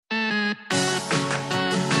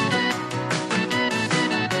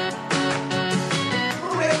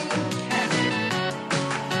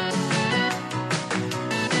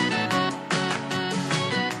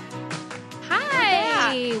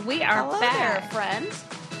friends.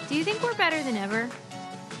 Do you think we're better than ever?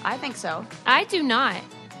 I think so. I do not.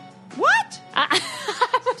 What?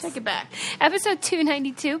 Take it back. Episode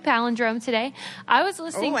 292, Palindrome today. I was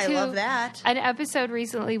listening I to love that. an episode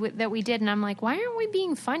recently that we did, and I'm like, why aren't we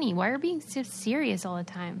being funny? Why are we being so serious all the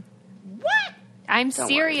time? What? I'm Don't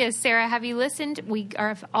serious, Sarah. Have you listened? We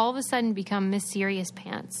are all of a sudden become Miss Serious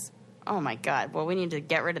Pants. Oh, my God. Well, we need to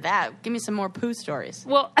get rid of that. Give me some more poo stories.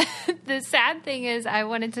 Well, the sad thing is I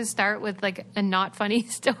wanted to start with, like, a not funny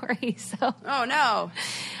story, so. Oh, no.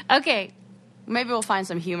 Okay. Maybe we'll find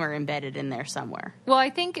some humor embedded in there somewhere. Well, I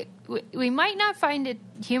think we might not find it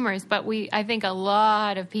humorous, but I think a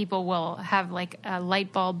lot of people will have, like, a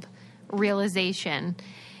light bulb realization.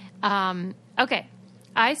 Okay.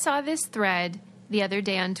 I saw this thread the other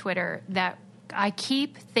day on Twitter that I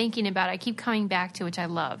keep thinking about. I keep coming back to, which I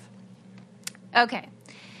love. Okay.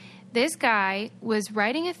 This guy was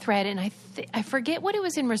writing a thread, and I forget what it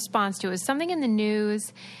was in response to. It was something in the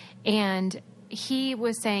news, and he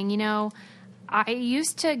was saying, you know, I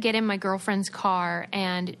used to get in my girlfriend's car,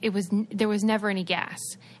 and there was never any gas.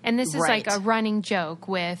 And this is Right. like a running joke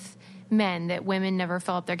with men that women never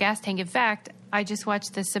fill up their gas tank. In fact, I just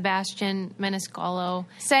watched the Sebastian Maniscalco.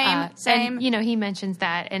 Same. And, you know, he mentions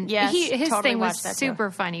that. And Yes, his totally thing was watched that too. super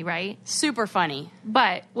funny, right? Super funny.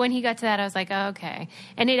 But when he got to that, I was like, oh, okay.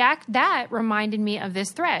 And that reminded me of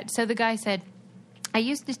this thread. So the guy said, I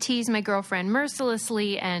used to tease my girlfriend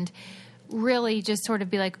mercilessly and really just sort of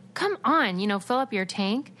be like, come on, you know, fill up your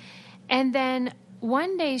tank. And then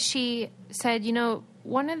one day she said, you know,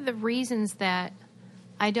 one of the reasons that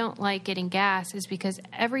I don't like getting gas is because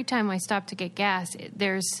every time I stop to get gas,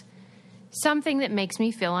 there's something that makes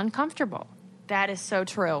me feel uncomfortable. That is so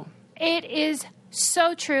true. It is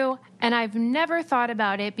so true, and I've never thought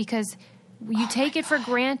about it because you take it for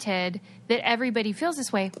granted that everybody feels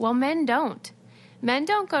this way. Well, men don't. Men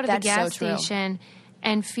don't go to the That's gas so true. station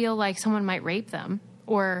and feel like someone might rape them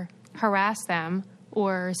or harass them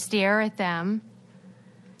or stare at them.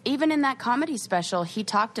 Even in that comedy special, he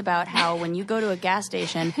talked about how when you go to a gas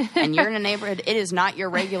station and you're in a neighborhood, it is not your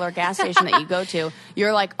regular gas station that you go to.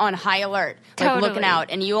 You're like on high alert, like Totally. looking out,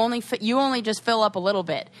 and you only just fill up a little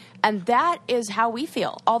bit. And that is how we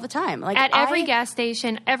feel all the time. Like At every gas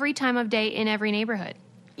station, every time of day, in every neighborhood.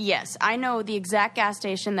 Yes, I know the exact gas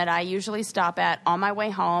station that I usually stop at on my way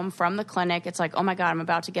home from the clinic. It's like, oh my God, I'm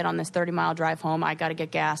about to get on this 30-mile drive home. I got to get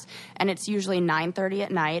gas. And it's usually 9:30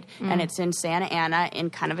 at night, and it's in Santa Ana in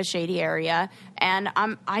kind of a shady area. And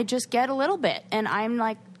I just get a little bit, and I'm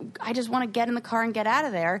like, I just want to get in the car and get out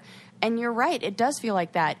of there. And you're right, it does feel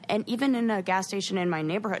like that. And even in a gas station in my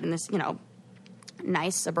neighborhood, in this, you know,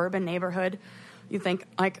 nice suburban neighborhood, you think,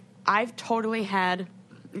 like, I've totally had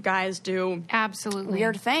guys do Absolutely.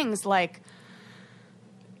 weird things like,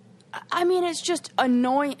 I mean, it's just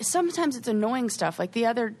annoying. Sometimes it's annoying stuff. Like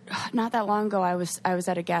not that long ago, I was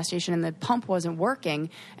at a gas station and the pump wasn't working,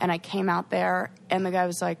 and I came out there and the guy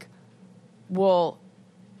was like, well,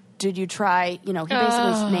 did you try, you know, he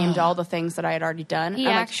basically named all the things that I had already done. He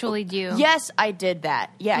I'm like, actually do. Yes, I did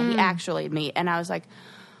that. Yeah, he actually me. And I was like,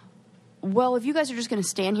 well, if you guys are just going to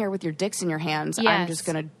stand here with your dicks in your hands, I'm Yes. just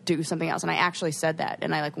going to do something else. And I actually said that,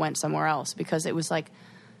 and I like went somewhere else because it was like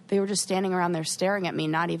they were just standing around there staring at me,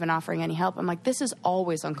 not even offering any help. I'm like, this is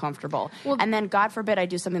always uncomfortable. Well, and then, God forbid, I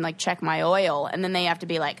do something like check my oil, and then they have to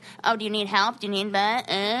be like, oh, do you need help? Do you need that?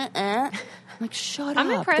 I'm like, shut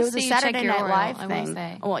I'm up. impressed There was that a you check Saturday your Night oil, Live I will thing.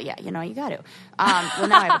 say. Oh, well, yeah, you know, you got to. Well,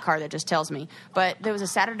 now I have a car that just tells me. But there was a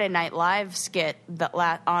Saturday Night Live skit that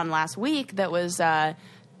on last week that was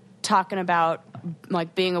talking about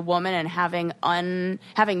like being a woman and having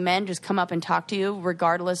men just come up and talk to you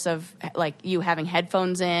regardless of like you having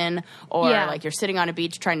headphones in or like you're sitting on a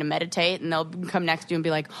beach trying to meditate, and they'll come next to you and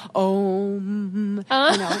be like, oh, you know,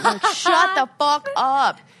 like, shut the fuck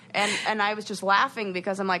up. And I was just laughing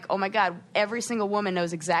because I'm like, oh my God, every single woman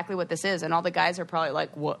knows exactly what this is, and all the guys are probably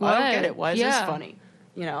like, what? I don't get it. Why is this funny?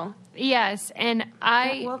 You know? Yes, and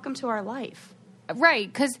Welcome to our life.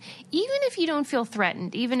 Right, because even if you don't feel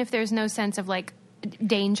threatened, even if there's no sense of, like,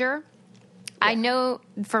 danger, I know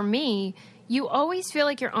for me, you always feel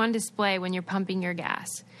like you're on display when you're pumping your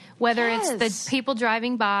gas. Whether it's the people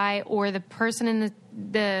driving by or the person in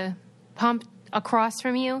the pump across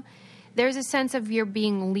from you, there's a sense of you're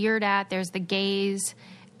being leered at, there's the gaze,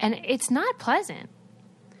 and it's not pleasant.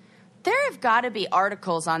 There have got to be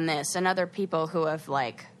articles on this and other people who have,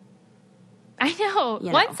 like... I know. You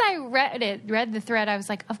know. Once I read the thread, I was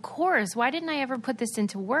like, of course, why didn't I ever put this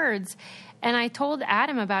into words? And I told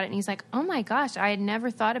Adam about it, and he's like, oh my gosh, I had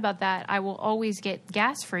never thought about that. I will always get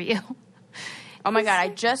gas for you. Oh my God, I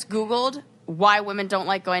just Googled why women don't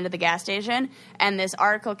like going to the gas station. And this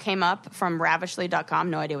article came up from ravishly.com.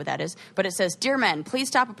 No idea what that is. But it says, "Dear men, please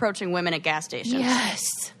stop approaching women at gas stations."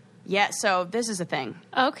 Yes. Yeah, so this is a thing.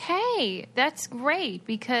 Okay, that's great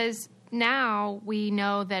because now we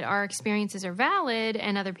know that our experiences are valid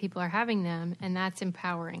and other people are having them, and that's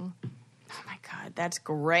empowering. Oh my God, that's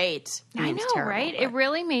great. I know, right? It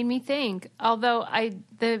really made me think. Although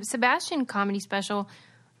the Sebastian comedy special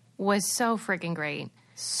was so freaking great.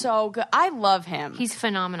 So good. I love him. He's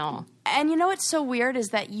phenomenal. And you know what's so weird is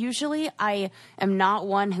that usually I am not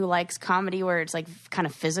one who likes comedy where it's like kind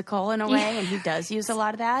of physical in a way, and he does use a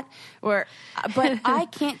lot of that. But I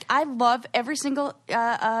can't. I love every single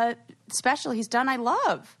special he's done. I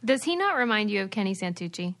love. Does he not remind you of Kenny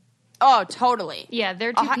Santucci? Oh, totally. Yeah,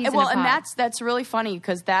 they're two peas in a pod. And that's really funny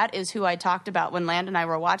because that is who I talked about when Land and I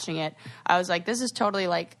were watching it. I was like, this is totally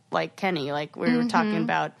like Kenny. Like we were talking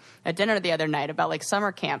about at dinner the other night about like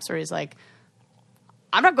summer camps where he's like,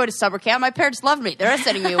 I'm not going to summer camp. My parents loved me. They're not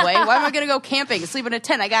sending me away. Why am I going to go camping and sleep in a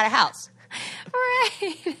tent? I got a house.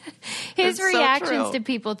 Right. His It's so reactions true. to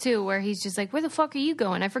people too, where he's just like, "Where the fuck are you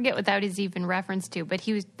going?" I forget what that is even reference to, but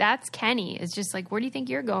that's Kenny. It's just like, "Where do you think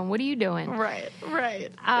you're going? What are you doing?" Right.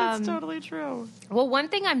 It's totally true. Well, one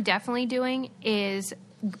thing I'm definitely doing is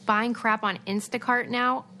buying crap on Instacart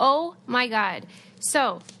now. Oh my God.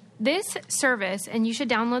 So this service, and you should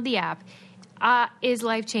download the app, is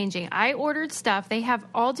life-changing. I ordered stuff. They have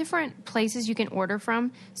all different places you can order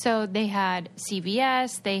from. So they had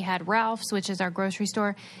CVS, they had Ralph's, which is our grocery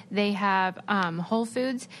store. They have Whole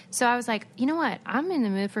Foods. So I was like, you know what? I'm in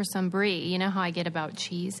the mood for some brie. You know how I get about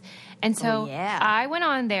cheese. And so yeah. I went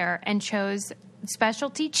on there and chose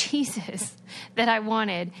specialty cheeses that I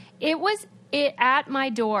wanted. It was at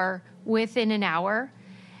my door within an hour.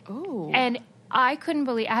 Ooh. And I couldn't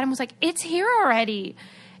believe Adam was like, "It's here already."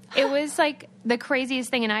 It was like the craziest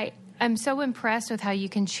thing, and I'm so impressed with how you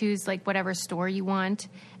can choose like whatever store you want,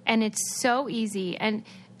 and it's so easy. And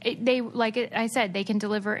I said, they can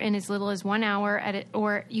deliver in as little as 1 hour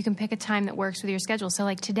or you can pick a time that works with your schedule. So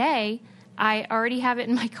like today, I already have it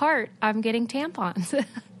in my cart. I'm getting tampons.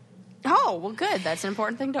 Oh, well, good. That's an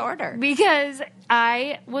important thing to order. Because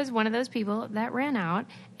I was one of those people that ran out,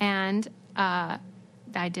 and I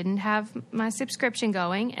didn't have my subscription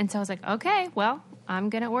going, and so I was like, okay, well, I'm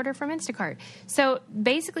going to order from Instacart. So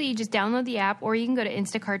basically, you just download the app, or you can go to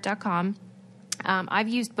instacart.com. I've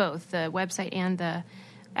used both, the website and the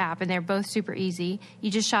app, and they're both super easy. You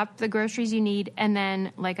just shop the groceries you need, and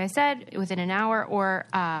then, like I said, within an hour, or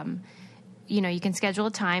you can schedule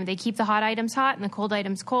a time. They keep the hot items hot and the cold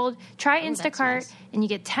items cold. Try Instacart, nice. and you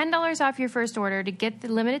get $10 off your first order. To get the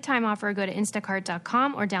limited time offer, go to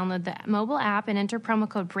instacart.com or download the mobile app and enter promo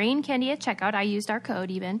code BRAINCANDY at checkout. I used our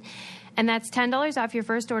code even. And that's $10 off your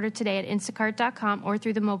first order today at instacart.com or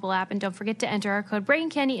through the mobile app. And don't forget to enter our code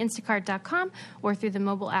BRAINCANDY, instacart.com, or through the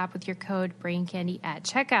mobile app with your code BRAINCANDY at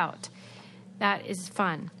checkout. That is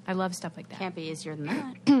fun. I love stuff like that. Can't be easier than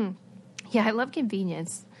that. Yeah, I love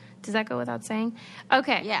convenience. Does that go without saying?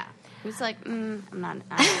 Okay. Yeah. Who's like, I'm not.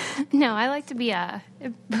 No, I like to be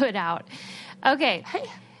put out. Okay.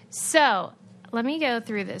 So let me go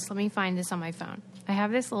through this. Let me find this on my phone. I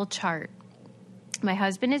have this little chart. My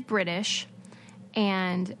husband is British,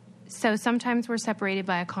 and so sometimes we're separated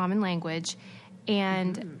by a common language.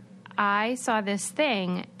 And I saw this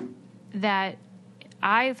thing that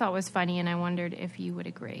I thought was funny, and I wondered if you would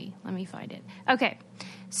agree. Let me find it. Okay.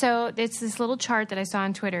 So it's this little chart that I saw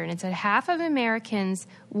on Twitter, and it said half of Americans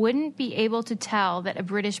wouldn't be able to tell that a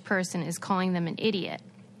British person is calling them an idiot.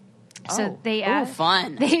 So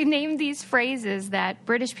fun. They named these phrases that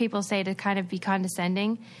British people say to kind of be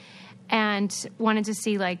condescending, and wanted to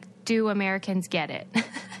see, like, do Americans get it?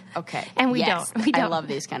 Okay. And we Yes. don't. We don't. I love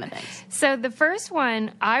these kind of things. So the first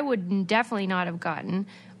one I would definitely not have gotten,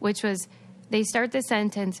 which was they start the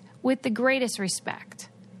sentence with the greatest respect.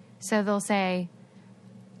 So they'll say,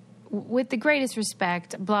 with the greatest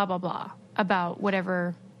respect, blah, blah, blah, about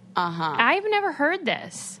whatever. Uh-huh. I've never heard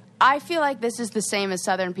this. I feel like this is the same as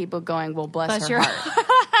Southern people going, well, bless her your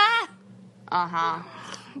heart. Uh-huh.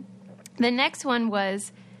 The next one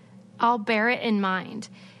was, I'll bear it in mind.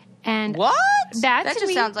 And What? That just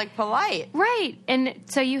me sounds like polite. Right. And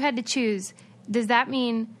so you had to choose, does that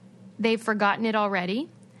mean they've forgotten it already?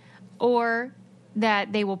 Or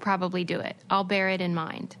that they will probably do it? I'll bear it in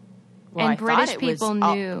mind. Well, and I British thought it was, people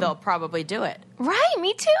knew. they'll probably do it. Right,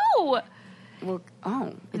 me too. Well,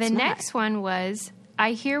 The next one was,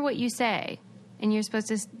 I hear what you say. And you're supposed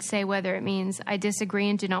to say whether it means I disagree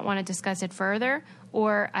and do not want to discuss it further,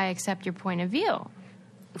 or I accept your point of view.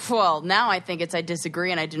 Well, now I think it's I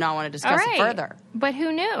disagree and I do not want to discuss it further. But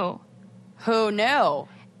who knew? Who knew?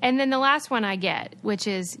 And then the last one I get, which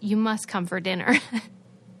is, you must come for dinner.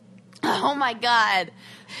 Oh, my God.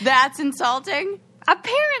 That's insulting?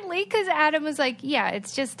 Apparently, because Adam was like, yeah,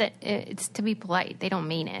 it's just that it's to be polite. They don't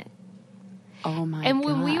mean it. Oh, my God. And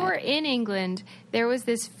when we were in England, there was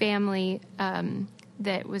this family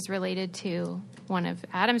that was related to one of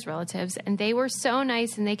Adam's relatives, and they were so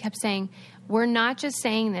nice, and they kept saying, we're not just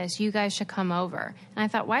saying this, you guys should come over. And I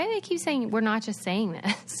thought, why do they keep saying we're not just saying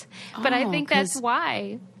this? But I think that's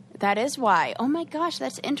why. That is why. Oh, my gosh,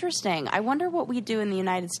 that's interesting. I wonder what we do in the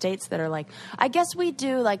United States that are like, I guess we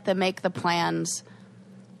do like the make the plans,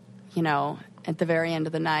 you know, at the very end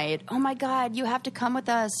of the night. Oh, my God, you have to come with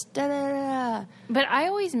us. Da, da, da, da. But I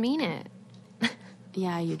always mean it.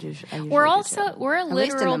 Yeah, you do. We're also, we're a at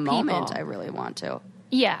least literal in the people. moment, I really want to.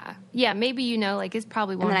 Yeah. Yeah, maybe, you know, like, it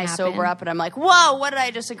probably won't And then I happen. sober up and I'm like, whoa, what did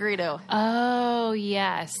I just agree to? Oh,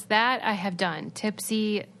 yes. That I have done.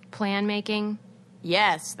 Tipsy plan making.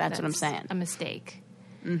 Yes, that's what I'm saying. A mistake.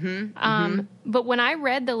 But when I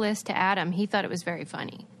read the list to Adam, he thought it was very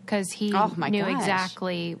funny because he knew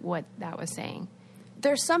exactly what that was saying.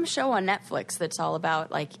 There's some show on Netflix that's all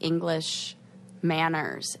about like English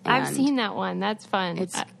manners. And I've seen that one. That's fun.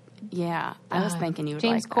 It's yeah. I was thinking you would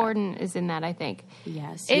James like that. Corden is in that, I think.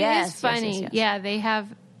 Yes, It yes, is funny. yes. Yeah,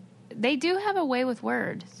 they do have a way with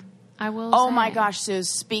words. I will. Oh say. my gosh, Sue!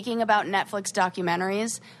 Speaking about Netflix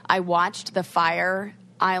documentaries, I watched the Fire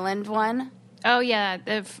Island one. Oh yeah,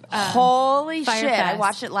 Holy Fire shit! I Fest.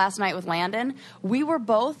 watched it last night with Landon. We were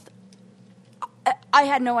both. I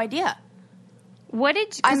had no idea. What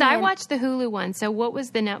did? Because I mean- watched the Hulu one. So what was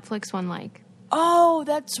the Netflix one like? Oh,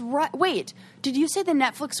 that's right. Wait, did you say the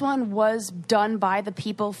Netflix one was done by the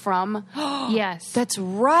people from? Yes. That's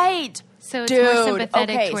right. So it's Dude, more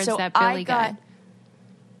sympathetic okay, towards so that Billy I got, guy.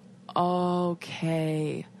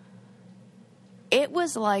 Okay. It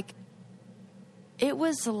was like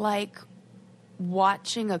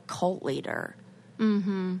watching a cult leader.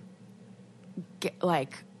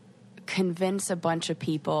 Convince a bunch of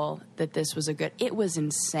people that this was it was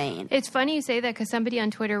insane. It's funny you say that because somebody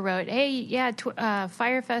on Twitter wrote, "Hey, yeah,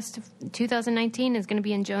 Firefest 2019 is going to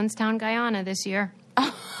be in Jonestown, Guyana this year."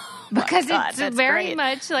 Because God, it's that's very great.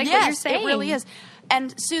 much like Yes, what you're saying. it really is.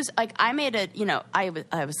 And Suze, like I made it, I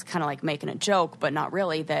was kind of like making a joke, but not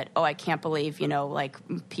really. That I can't believe like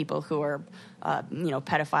people who are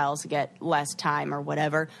pedophiles get less time or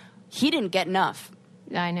whatever. He didn't get enough.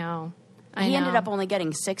 I know. He ended up only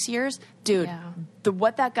getting 6 years, dude. Yeah.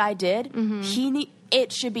 What that guy did,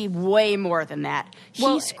 it should be way more than that.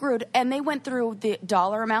 He screwed, and they went through the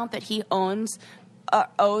dollar amount that he owes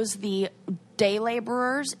the day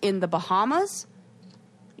laborers in the Bahamas.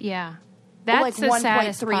 Yeah, that's the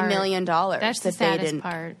saddest $1.3 part. million. That's the saddest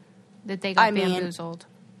part that they got bamboozled.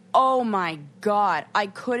 Oh my God, I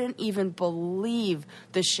couldn't even believe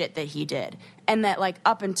the shit that he did. And that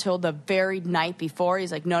up until the very night before,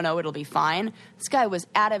 he's like, no, it'll be fine. This guy was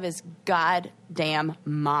out of his goddamn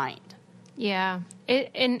mind. Yeah.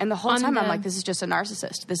 And the whole time I'm like, this is just a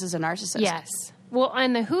narcissist. This is a narcissist. Yes. Well,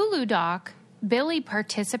 on the Hulu doc, Billy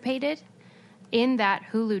participated in that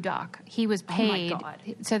Hulu doc. He was paid. Oh my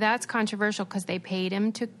God. So that's controversial because they paid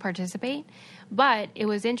him to participate. But it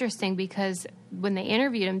was interesting because when they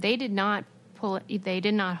interviewed him, they did not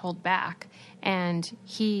hold back. And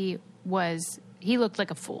he looked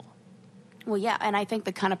like a fool. Well, yeah, and I think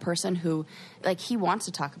the kind of person who, he wants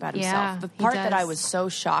to talk about himself. Yeah, The he part that does. I was so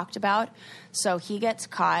shocked about, so he gets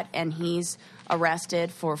caught and he's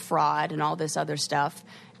arrested for fraud and all this other stuff,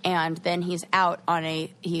 and then he's out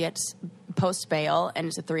he gets post bail, and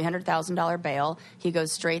it's a $300,000 bail. He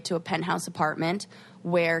goes straight to a penthouse apartment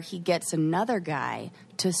where he gets another guy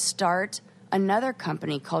to start another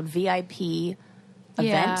company called VIP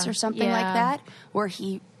Events or something like that, where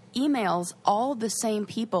he emails all the same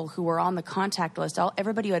people who were on the contact list,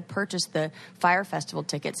 everybody who had purchased the Fire Festival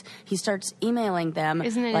tickets. He starts emailing them.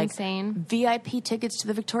 Isn't it insane? VIP tickets to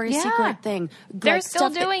the Victoria's Secret thing. They're still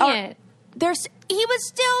doing it. He was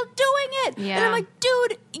still doing it. Yeah. And I'm like,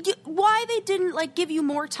 dude, why they didn't give you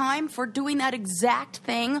more time for doing that exact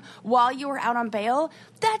thing while you were out on bail?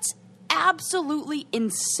 That's absolutely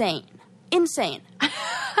insane. Insane.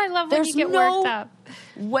 I love when you get worked up.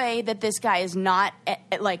 Way that this guy is not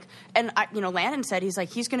and Landon said he's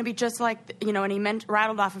going to be just like, and he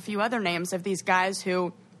rattled off a few other names of these guys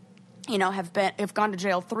who have gone to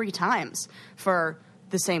jail 3 times for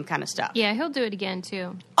the same kind of stuff. Yeah, he'll do it again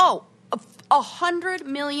too. Oh,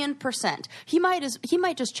 100,000,000%. He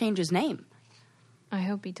might just change his name. I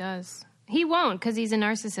hope he does. He won't because he's a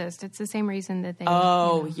narcissist. It's the same reason that they.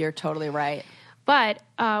 Oh, you're totally right. But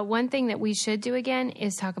one thing that we should do again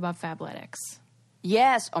is talk about Fabletics.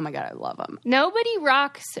 Yes. Oh my God, I love them. Nobody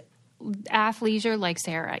rocks athleisure like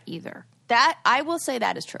Sarah either. That I will say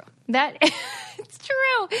that is true. That it's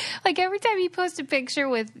true. Like every time you post a picture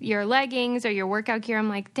with your leggings or your workout gear, I'm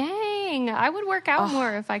like, dang, I would work out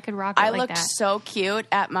more if I could rock it I like looked that. so cute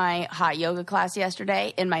at my hot yoga class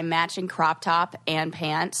yesterday in my matching crop top and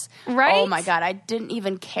pants. Right? Oh my God, I didn't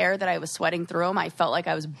even care that I was sweating through them. I felt like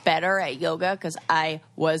I was better at yoga because I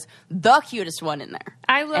was the cutest one in there.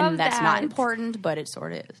 I love and that's that. not important, but it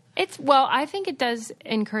sort of is. I think it does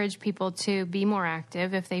encourage people to be more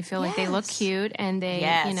active if they feel like they look cute and they,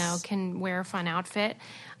 can wear a fun outfit.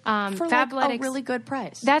 For like a really good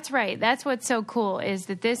price. That's right. That's what's so cool is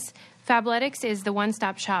that this Fabletics is the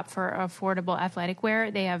one-stop shop for affordable athletic wear.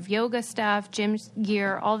 They have yoga stuff, gym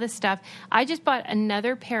gear, all this stuff. I just bought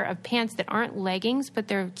another pair of pants that aren't leggings, but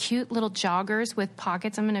they're cute little joggers with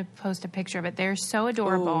pockets. I'm going to post a picture of it. They're so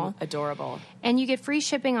adorable. Ooh, adorable. And you get free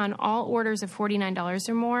shipping on all orders of $49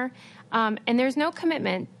 or more. And there's no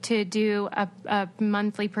commitment to do a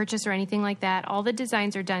monthly purchase or anything like that. All the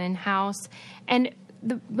designs are done in-house. And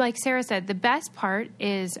like Sarah said, the best part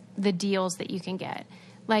is the deals that you can get.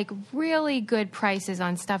 Like really good prices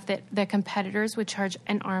on stuff that the competitors would charge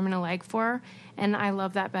an arm and a leg for. And I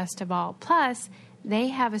love that best of all. Plus, they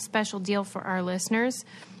have a special deal for our listeners.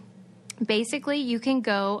 Basically, you can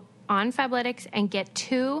go on Fabletics and get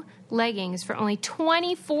 2 leggings for only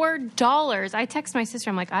 $24. I text my sister.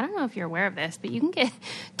 I'm like, I don't know if you're aware of this, but you can get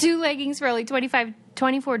 2 leggings for only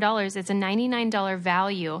 $24. It's a $99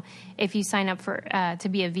 value if you sign up for to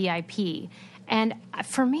be a VIP. And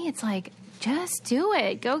for me, it's like, just do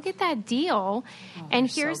it. Go get that deal. And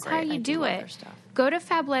here's how you do it. Go to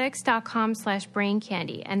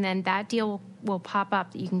fabletics.com/braincandy, and then that deal will pop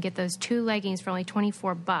up that you can get those 2 leggings for only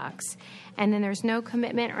 $24. And then there's no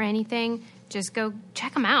commitment or anything. Just go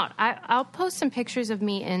check them out. I'll post some pictures of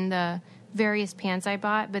me in the various pants I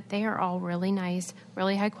bought, but they are all really nice,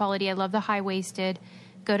 really high quality. I love the high-waisted.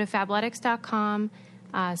 Go to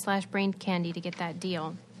fabletics.com/braincandy to get that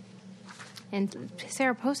deal. And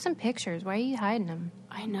Sarah, post some pictures. Why are you hiding them?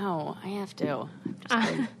 I know. I have to.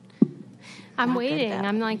 I'm waiting.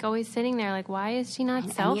 I'm like always sitting there like, why is she not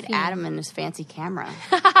selfie? I need Adam and his fancy camera.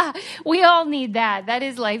 We all need that. That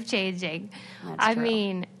is life-changing. That's true.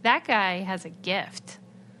 Mean, that guy has a gift.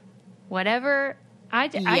 Whatever. I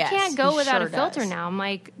can't go without a filter now. I'm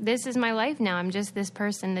like, this is my life now. I'm just this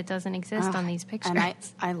person that doesn't exist on these pictures. And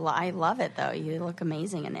I love it, though. You look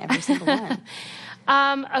amazing in every single one.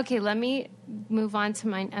 Okay, let me move on to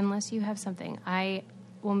my... Unless you have something. I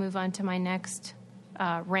will move on to my next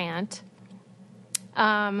rant.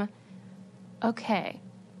 Okay,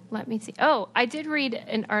 let me see. Oh, I did read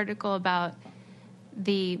an article about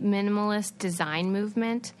the minimalist design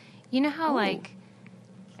movement. You know how, like,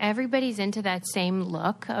 everybody's into that same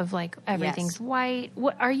look of, like, everything's white?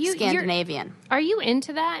 What are you... Scandinavian. Are you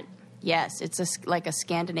into that? Yes, it's like a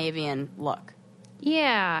Scandinavian look.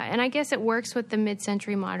 Yeah, and I guess it works with the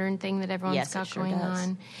mid-century modern thing that everyone's got going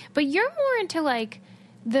on. But you're more into, like...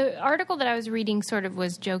 The article that I was reading sort of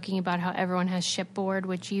was joking about how everyone has shipboard,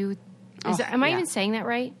 which you... Am I even saying that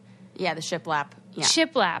right? Yeah, the shiplap. Yeah.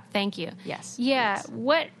 Shiplap, thank you. Yes. Yeah, yes.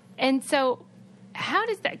 What... And so, how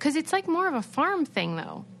does that... Because it's like more of a farm thing,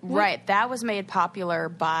 though. Right. That was made popular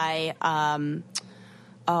by...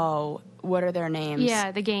 what are their names?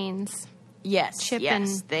 Yeah, the Gaines. Yes, Chip yes. and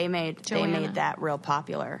They made that real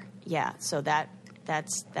popular. Yeah, so that's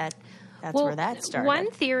where that started.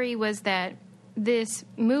 One theory was that this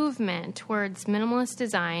movement towards minimalist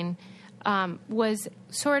design was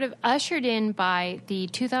sort of ushered in by the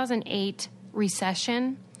 2008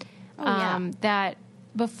 recession. That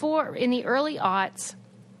before, in the early aughts,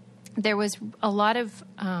 there was a lot of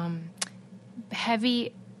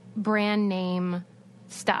heavy brand name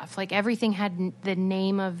stuff. Like everything had the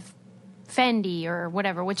name of Fendi or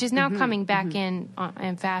whatever, which is now coming back in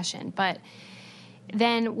fashion. But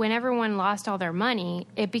then when everyone lost all their money,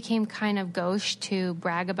 it became kind of gauche to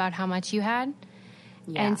brag about how much you had.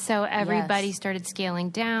 Yeah. And so everybody started scaling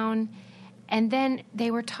down. And then they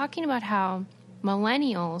were talking about how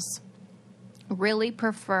millennials really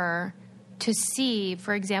prefer to see,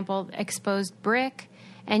 for example, exposed brick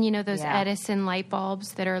and, those Edison light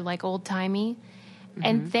bulbs that are like old-timey.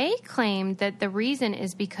 And they claimed that the reason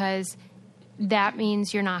is because that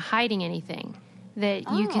means you're not hiding anything.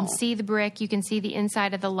 That you can see the brick, you can see the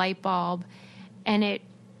inside of the light bulb, and it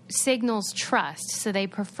signals trust. So they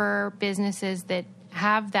prefer businesses that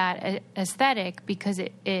have that aesthetic because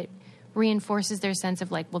it reinforces their sense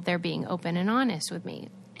of like, well, they're being open and honest with me.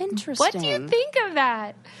 Interesting. What do you think of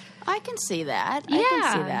that? I can see that. Yeah. I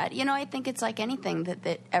can see that. You know, I think it's like anything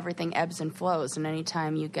that everything ebbs and flows. And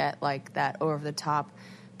anytime you get like that over the top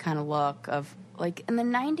kind of look of like, in the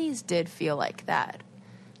 90s did feel like that.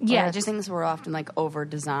 Yeah, Where just things were often like over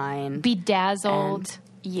designed. bedazzled.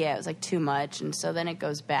 Yeah, it was like too much. And so then it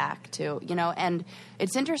goes back to, you know, and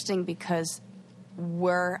it's interesting because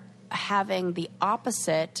we're having the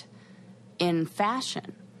opposite in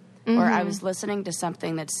fashion. Or I was listening to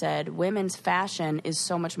something that said women's fashion is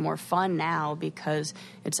so much more fun now because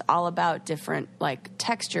it's all about different like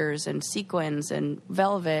textures and sequins and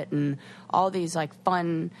velvet and all these like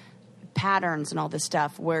fun patterns and all this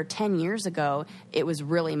stuff, where 10 years ago it was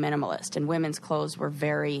really minimalist and women's clothes were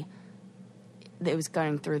it was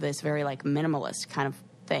going through this very like minimalist kind of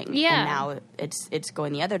thing. Yeah. And now it's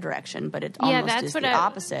going the other direction, but it Yeah, almost that's is what the I-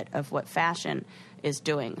 opposite of what fashion is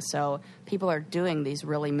doing. So people are doing these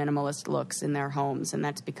really minimalist looks in their homes, and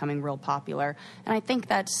that's becoming real popular. And I think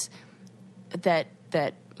that's that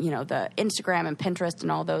you know, the Instagram and Pinterest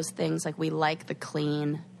and all those things, like we like the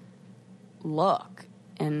clean look,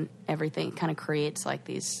 and everything kind of creates like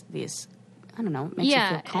these I don't know, makes you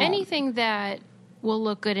feel calm. Anything that will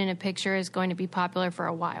look good in a picture is going to be popular for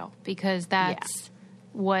a while because that's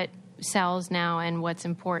what sells now, and what's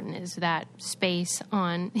important is that space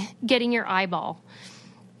on getting your eyeball,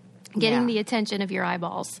 getting the attention of your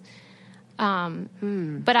eyeballs.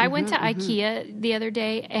 But I went to IKEA the other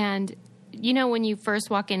day, and you know when you first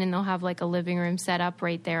walk in and they'll have like a living room set up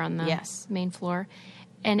right there on the main floor,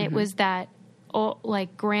 and it was that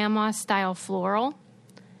like grandma style floral,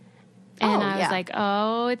 and I was like,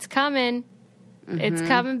 oh, it's coming. It's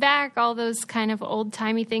coming back. All those kind of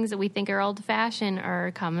old-timey things that we think are old-fashioned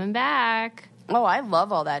are coming back. Oh, I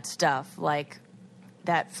love all that stuff. Like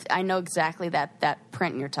that, I know exactly that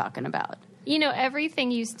print you're talking about. You know,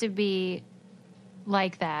 everything used to be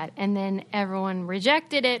like that, and then everyone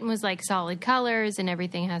rejected it and was like solid colors, and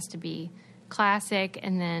everything has to be classic,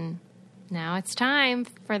 and then now it's time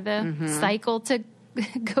for the cycle to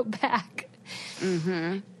go back.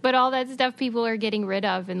 But all that stuff people are getting rid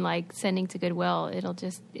of and like sending to Goodwill,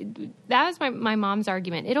 that was my mom's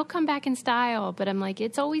argument. It'll come back in style, but I'm like,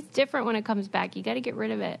 it's always different when it comes back. You got to get rid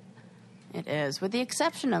of it. It is, with the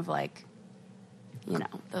exception of like, you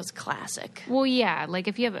know, those classic. Well, yeah, like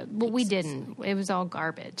if you have we didn't. It was all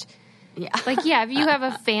garbage. Yeah. Like, yeah, if you have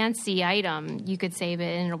a fancy item, you could save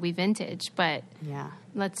it and it'll be vintage. But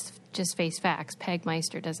let's just face facts.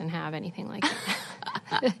 Pegmeister doesn't have anything like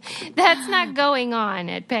that. That's not going on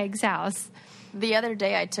at Peg's house. The other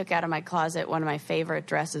day I took out of my closet one of my favorite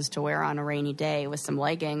dresses to wear on a rainy day with some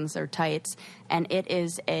leggings or tights, and it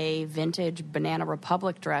is a vintage Banana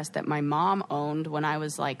Republic dress that my mom owned when I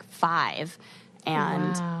was like 5,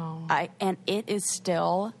 and and it is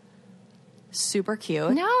still super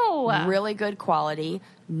cute. No. Really good quality.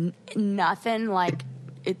 Nothing like,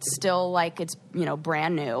 it's still like it's, you know,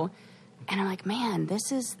 brand new. And I'm like, man,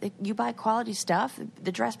 you buy quality stuff.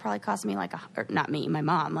 The dress probably cost me like, or not me, my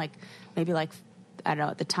mom, like maybe like, I don't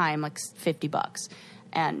know, at the time, like $50,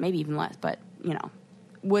 and maybe even less, but, you know,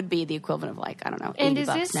 would be the equivalent of like, I don't know, $80 And does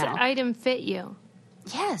this now. item fit you?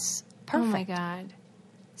 Yes. Perfect. Oh my God.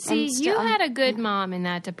 See, you had a good mom in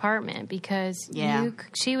that department because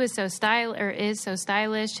she was so is so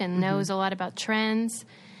stylish and knows a lot about trends,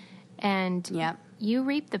 and you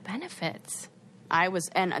reap the benefits.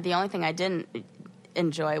 And the only thing I didn't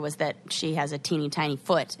enjoy was that she has a teeny tiny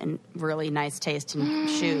foot and really nice taste in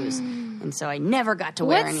shoes, and so I never got to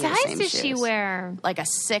wear any of the same shoes. What size does she wear? Like a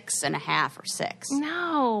 6.5 or 6.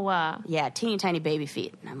 No. Yeah, teeny tiny baby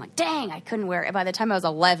feet. And I'm like, dang, I couldn't wear it. By the time I was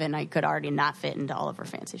 11, I could already not fit into all of her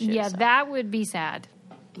fancy shoes. Yeah, so. that would be sad.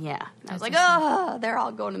 Yeah. I was like, oh, they're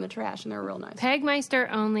all going in the trash, and they're real nice.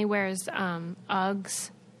 Pegmeister only wears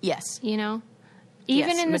Uggs. Yes. You know?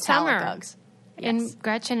 Even in the metallic summer. Uggs. Yes. And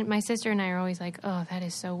Gretchen, my sister and I are always like, oh, that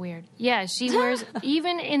is so weird. Yeah, she wears,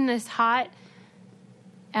 even in this hot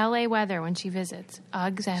LA weather when she visits,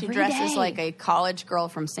 Uggs every day. She dresses like a college girl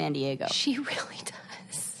from San Diego. She really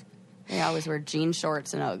does. They always wear jean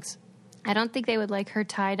shorts and Uggs. I don't think they would like her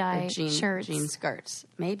tie-dye shirts. Jean skirts.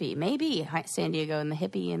 Maybe. San Diego and the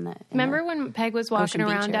hippie and the... Remember when Peg was walking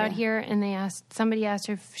around out here and somebody asked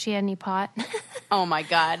her if she had any pot? Oh my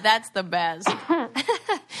God, that's the best.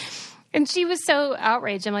 And she was so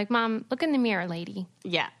outraged. I'm like, Mom, look in the mirror, lady.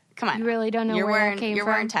 Yeah, come on. You really don't know where that came from? You're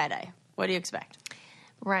wearing tie-dye. What do you expect?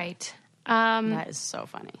 Right. That is so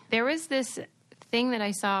funny. There was this thing that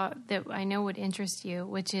I saw that I know would interest you,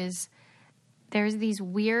 which is there's these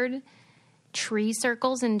weird tree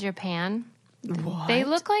circles in Japan. What? They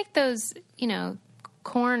look like those, you know,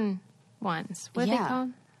 corn ones. What are they called?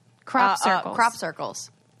 Crop circles. Crop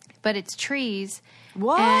circles. but it's trees.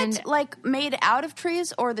 What? And Like made out of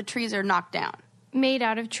trees, or the trees are knocked down? made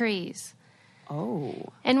out of trees. Oh.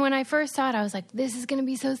 And when I first saw it, I was like, this is going to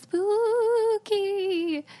be so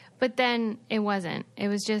spooky. But then it wasn't. It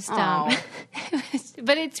was just, but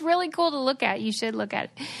it's really cool to look at. You should look at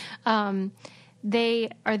it. They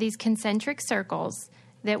are these concentric circles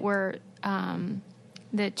that were,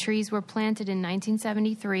 the trees were planted in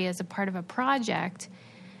 1973 as a part of a project.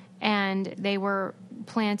 And they were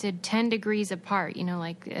planted 10 degrees apart,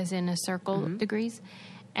 like as in a circle degrees.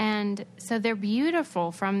 And so they're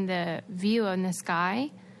beautiful from the view in the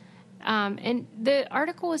sky. And the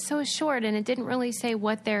article was so short, and it didn't really say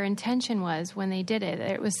what their intention was when they did it.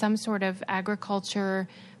 It was some sort of agriculture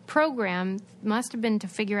program. Must have been to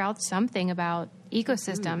figure out something about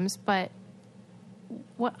ecosystems, but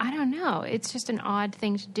I don't know. It's just an odd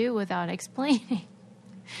thing to do without explaining.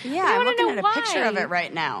 Yeah, I'm looking at a picture of it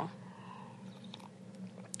right now.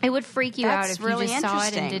 It would freak you out if really you just saw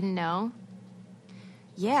it and didn't know.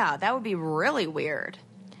 Yeah, that would be really weird.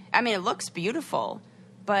 I mean, it looks beautiful,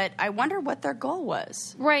 but I wonder what their goal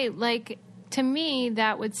was. Right. Like, to me,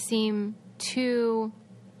 that would seem too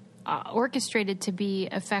orchestrated to be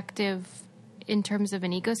effective in terms of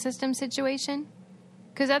an ecosystem situation.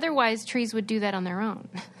 Because otherwise, trees would do that on their own.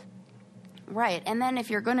 Right. And then if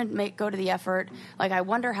you're going to go to the effort, like, I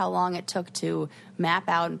wonder how long it took to map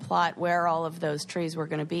out and plot where all of those trees were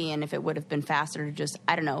going to be, and if it would have been faster to just,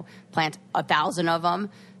 I don't know, plant 1,000 of them.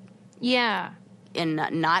 Yeah. In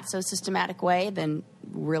a not so systematic way than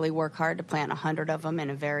really work hard to plant 100 of them in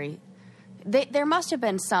a very... There must have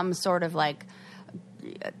been some sort of, like,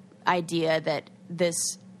 idea that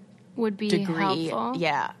this would be degree... helpful.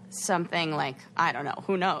 Yeah. Something like, I don't know.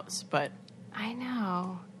 Who knows? But... I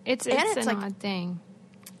know. It's an like odd thing.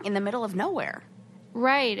 In the middle of nowhere.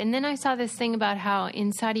 Right. And then I saw this thing about how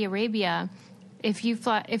in Saudi Arabia, if you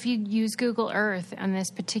use Google Earth on this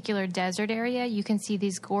particular desert area, you can see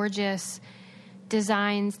these gorgeous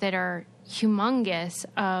designs that are humongous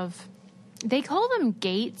of, they call them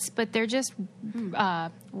gates, but they're just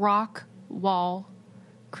rock wall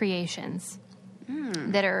creations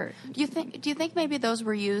that are... Do you think maybe those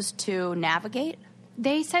were used to navigate?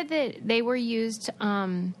 They said that they were used,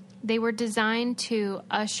 they were designed to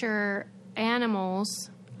usher animals,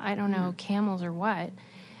 I don't know, camels or what,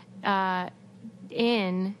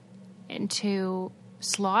 in and to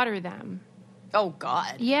slaughter them. Oh,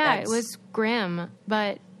 God. Yeah, it was grim,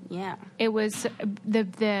 but yeah, it was,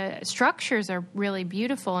 the structures are really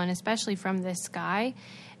beautiful, and especially from the sky,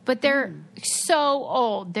 but they're so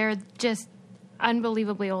old. They're just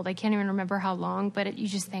unbelievably old. I can't even remember how long, but you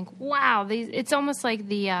just think, wow, it's almost like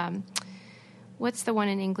the, what's the one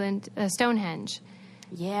in England? Stonehenge.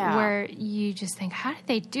 Yeah. Where you just think, how did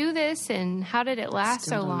they do this, and how did it last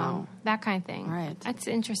so long? Know. That kind of thing. Right. That's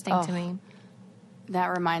interesting to me. That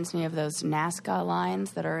reminds me of those Nazca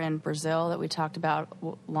lines that are in Brazil that we talked about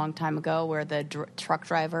a long time ago, where the truck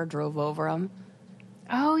driver drove over them.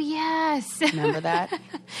 Oh, yes. Remember that?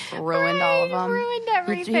 Ruined all of them. Ruined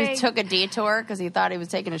everything. He took a detour because he thought he was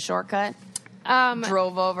taking a shortcut.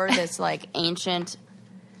 Drove over this, like, ancient,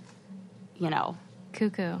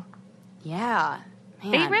 Cuckoo. Yeah.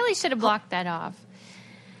 Man. They really should have blocked that off.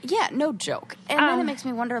 Yeah, no joke. And then it makes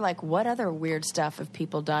me wonder, like, what other weird stuff have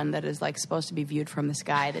people done that is, like, supposed to be viewed from the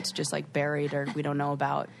sky that's just, like, buried or we don't know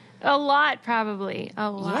about? A lot, probably.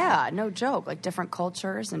 A lot. Yeah, no joke. Like, different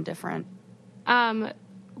cultures and different...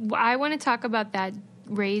 I want to talk about that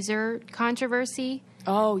razor controversy.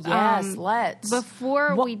 Oh, yes, let's.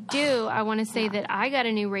 Before we do, I want to say that I got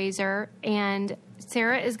a new razor, and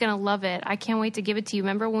Sarah is going to love it. I can't wait to give it to you.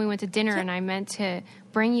 Remember when we went to dinner and I meant to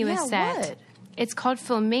bring you a set? What? It's called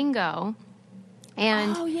Flamingo.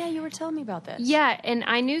 And oh, yeah, you were telling me about this. Yeah, and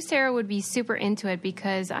I knew Sarah would be super into it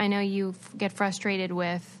because I know you get frustrated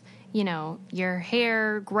with, your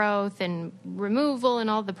hair growth and removal and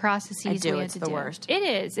all the processes. I do. It's the worst. It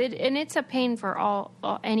is. And it's a pain for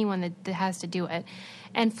anyone that has to do it.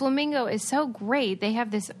 And Flamingo is so great. They have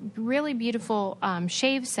this really beautiful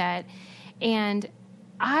shave set. And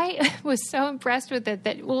I was so impressed with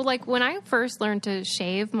it like when I first learned to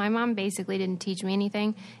shave, my mom basically didn't teach me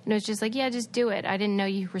anything. And it was just like, yeah, just do it. I didn't know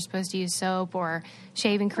you were supposed to use soap or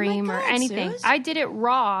shaving cream or anything. Suze. I did it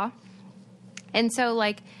raw. And so,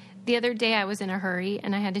 like, the other day I was in a hurry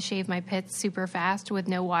and I had to shave my pits super fast with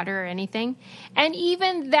no water or anything. And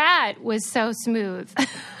even that was so smooth. I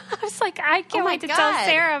was like, I can't wait to tell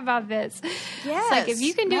Sarah about this. Yes. It's like, if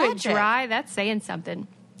you can do magic. it dry, that's saying something.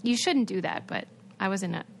 You shouldn't do that, but I was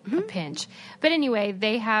in a pinch. But anyway,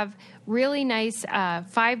 they have really nice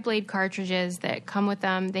 5-blade cartridges that come with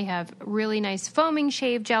them. They have really nice foaming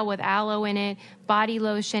shave gel with aloe in it, body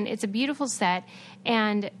lotion. It's a beautiful set.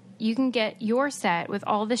 And you can get your set with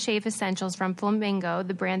all the shave essentials from Flamingo,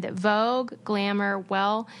 the brand that Vogue, Glamour,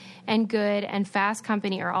 Well and Good, and Fast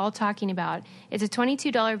Company are all talking about. It's a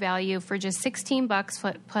 $22 value for just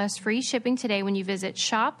 $16 plus free shipping today when you visit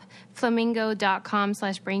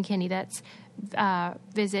shopflamingo.com/braincandy. That's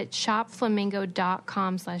visit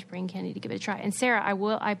shopflamingo.com/braincandy to give it a try. And Sarah,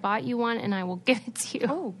 I bought you one and I will give it to you.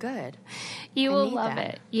 Oh, good. You I will need love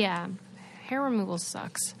that. it. Yeah. Hair removal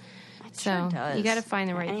sucks. So Sure does. you got to find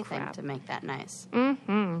the right Anything crap. to make that nice.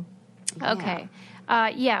 Mm-hmm. Yeah. Okay.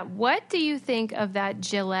 What do you think of that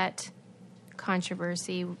Gillette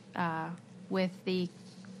controversy with the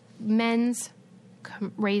men's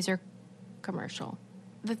razor commercial?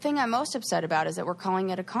 The thing I'm most upset about is that we're calling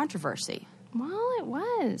it a controversy. Well, it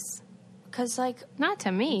was. Because, like, Not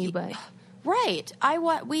to me, but... right.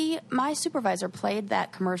 My supervisor played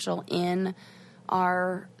that commercial in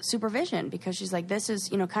our supervision because she's like, this is,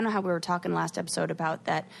 kind of how we were talking last episode about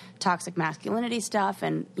that toxic masculinity stuff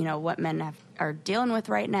and, what men are dealing with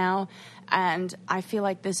right now. And I feel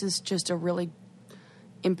like this is just a really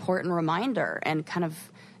important reminder and kind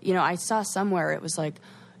of, I saw somewhere it was like,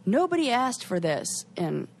 nobody asked for this.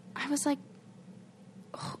 And I was like,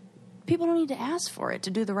 people don't need to ask for it to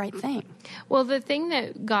do the right thing. Well, the thing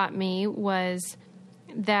that got me was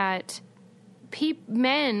that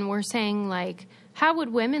men were saying, like, how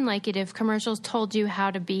would women like it if commercials told you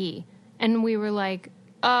how to be? And we were like,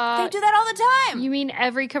 they do that all the time. You mean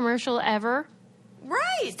every commercial ever?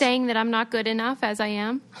 Right. Saying that I'm not good enough as I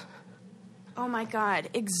am? Oh, my God.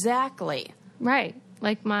 Exactly. Right.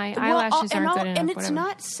 Like my eyelashes aren't good enough. And it's whatever.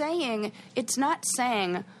 not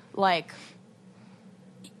saying, like,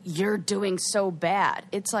 you're doing so bad.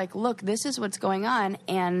 It's like, look, this is what's going on,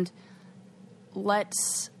 and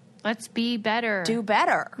let's be better. do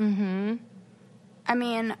better. Mm-hmm. I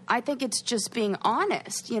mean, I think it's just being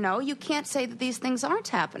honest, You can't say that these things aren't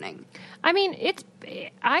happening. I mean,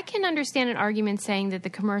 I can understand an argument saying that the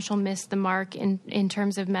commercial missed the mark in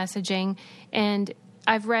terms of messaging, and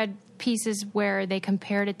I've read pieces where they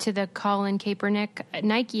compared it to the Colin Kaepernick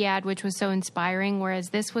Nike ad, which was so inspiring, whereas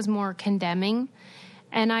this was more condemning.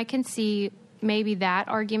 And I can see maybe that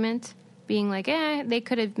argument being like, they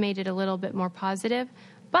could have made it a little bit more positive.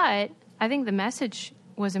 But I think the message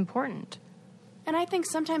was important. And I think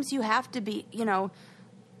sometimes you have to be,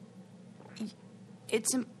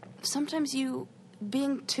 sometimes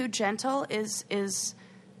being too gentle is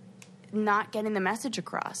not getting the message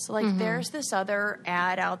across. Like, there's this other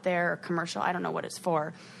ad out there, commercial, I don't know what it's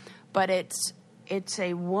for, but it's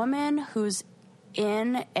a woman who's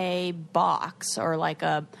in a box or like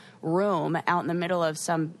a room out in the middle of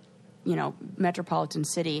some, metropolitan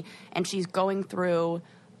city, and she's going through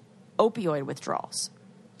opioid withdrawals.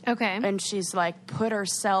 Okay. And she's like put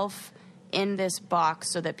herself in this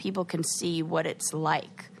box so that people can see what it's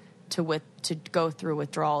like to go through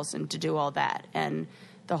withdrawals and to do all that. And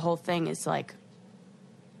the whole thing is like,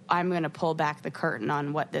 I'm going to pull back the curtain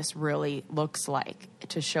on what this really looks like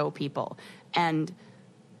to show people. And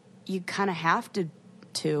you kind of have to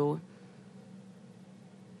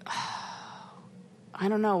I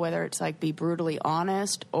don't know whether it's like be brutally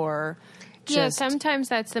honest or just, sometimes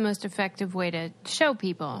that's the most effective way to show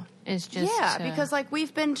people is just because like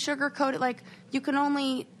we've been sugar-coated, like you can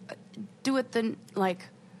only do it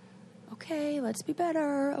okay, let's be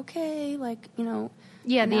better, okay, like, the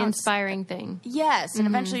inspiring thing. Yes, and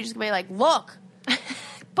eventually you're just going to be like, look,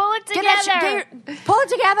 pull it together. Pull it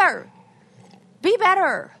together. Be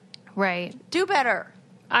better. Right. Do better.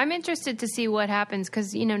 I'm interested to see what happens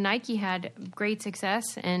because, Nike had great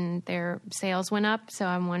success and their sales went up. So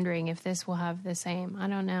I'm wondering if this will have the same. I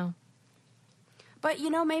don't know. But,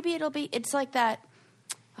 maybe it's like that.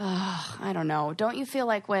 I don't know. Don't you feel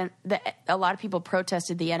like when a lot of people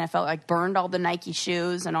protested the NFL, like burned all the Nike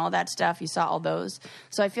shoes and all that stuff? You saw all those.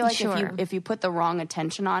 So I feel like if you put the wrong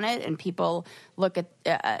attention on it and people look at,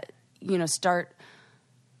 start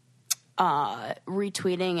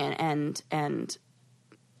retweeting and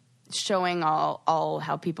showing all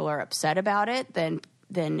how people are upset about it, then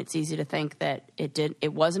it's easy to think that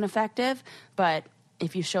it wasn't effective. But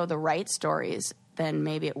if you show the right stories, then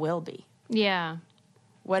maybe it will be. Yeah.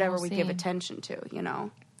 Whatever we give attention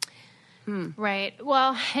to, Right.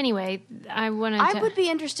 Well, anyway, I would be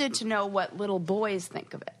interested to know what little boys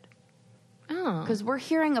think of it. Oh. Because we're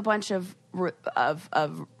hearing a bunch of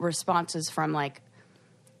responses from like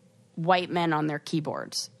white men on their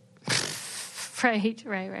keyboards. Right.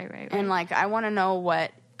 And like, I want to know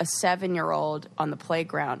what a 7-year-old on the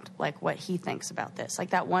playground, like what he thinks about this. Like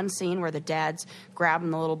that one scene where the dad's grabbing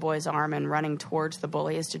the little boy's arm and running towards the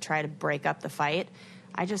bullies to try to break up the fight.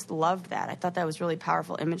 I just loved that. I thought that was really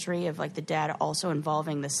powerful imagery of like the dad also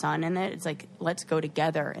involving the son in it. It's like, let's go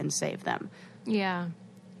together and save them. Yeah.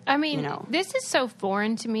 I mean, this is so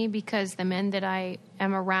foreign to me because the men that I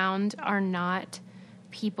am around are not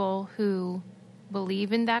people who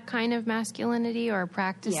believe in that kind of masculinity or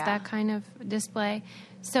practice that kind of display.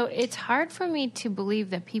 So it's hard for me to believe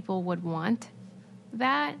that people would want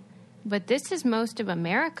that. But this is most of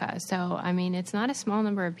America. So, I mean, it's not a small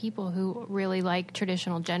number of people who really like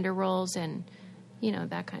traditional gender roles and,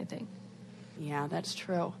 that kind of thing. Yeah, that's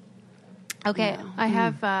true. Okay, I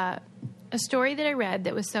have a story that I read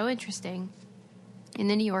that was so interesting in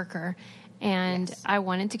the New Yorker, and I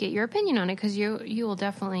wanted to get your opinion on it because you will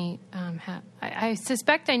definitely have. I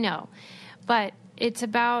suspect I know, but it's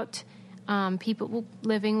about people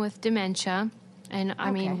living with dementia, and I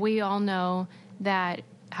mean we all know that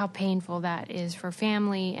how painful that is for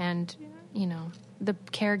family and the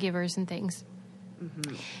caregivers and things.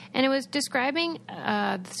 Mm-hmm. And it was describing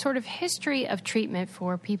the sort of history of treatment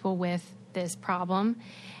for people with this problem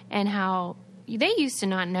and how they used to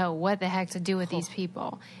not know what the heck to do with these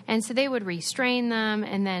people. And so they would restrain them,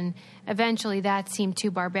 and then eventually that seemed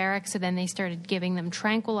too barbaric, so then they started giving them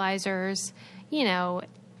tranquilizers,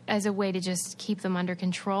 as a way to just keep them under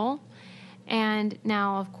control. And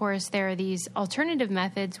now, of course, there are these alternative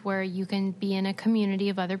methods where you can be in a community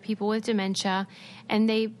of other people with dementia, and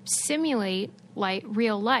they simulate like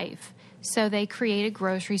real life. So they create a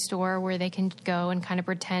grocery store where they can go and kind of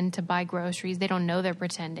pretend to buy groceries. They don't know they're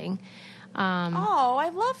pretending. I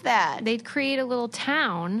love that. They'd create a little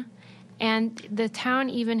town, and the town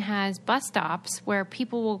even has bus stops where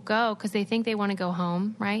people will go because they think they want to go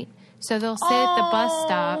home, right? So they'll sit at the bus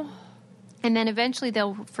stop, and then eventually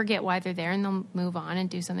they'll forget why they're there, and they'll move on and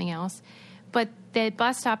do something else. But the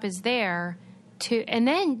bus stop is there and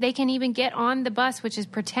then they can even get on the bus, which is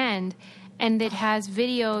pretend, and it has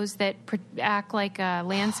videos that act like a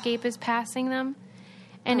landscape is passing them.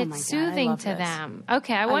 And it's soothing to them.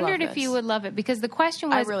 Okay, I wondered if you would love it, because the question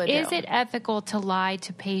was, is it ethical to lie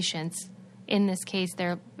to patients? In this case,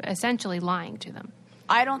 they're essentially lying to them.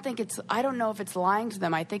 I don't know if it's lying to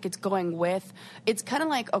them. I think it's going with, it's kind of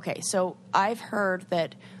like, so I've heard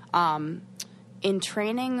that in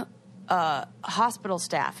training hospital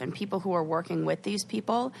staff and people who are working with these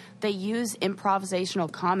people, they use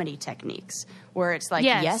improvisational comedy techniques where it's like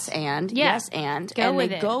yes and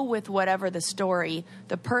they go with whatever the story,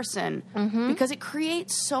 the person, because it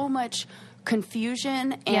creates so much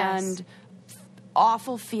confusion and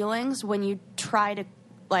awful feelings when you try to,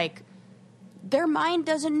 like, their mind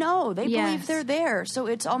doesn't know. They believe they're there. So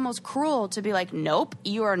it's almost cruel to be like, nope,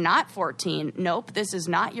 you are not 14. Nope, this is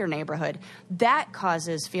not your neighborhood. That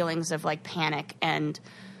causes feelings of like panic and...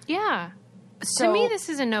 Yeah. So, to me, this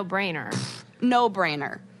is a no-brainer.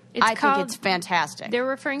 No-brainer. I think it's fantastic. They're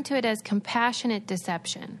referring to it as compassionate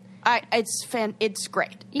deception. It's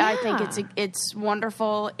great. Yeah. I think it's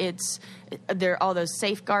wonderful. There are all those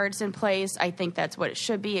safeguards in place. I think that's what it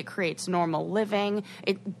should be. It creates normal living.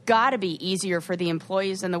 It got to be easier for the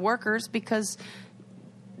employees and the workers, because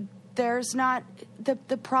there's not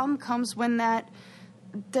the problem comes when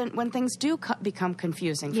things do become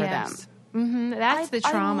confusing for them. Mm-hmm. That's the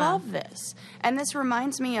trauma. I love this. And this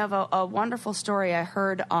reminds me of a wonderful story I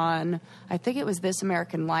heard on, I think it was This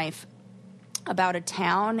American Life, about a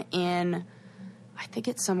town in, I think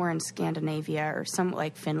it's somewhere in Scandinavia or some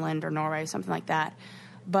like Finland or Norway, something like that.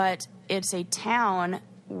 But it's a town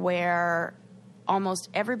where almost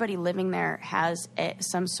everybody living there has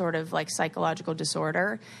some sort of like psychological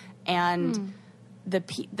disorder, and the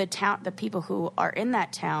people who are in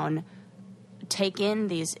that town take in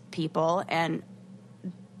these people, and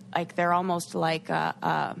like they're almost like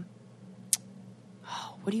what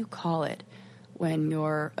do you call it when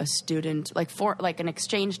you're a student, like an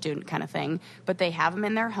exchange student kind of thing, but they have them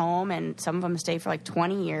in their home, and some of them stay for like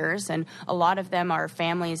 20 years, and a lot of them are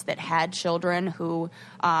families that had children who,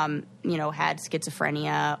 had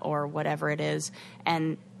schizophrenia or whatever it is,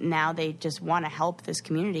 and now they just want to help this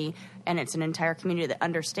community, and it's an entire community that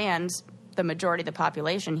understands the majority of the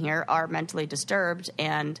population here are mentally disturbed,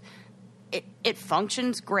 and it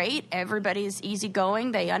functions great. Everybody's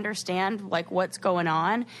easygoing. They understand like what's going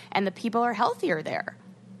on, and the people are healthier there.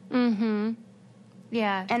 Mm-hmm.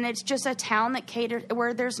 Yeah. And it's just a town that caters,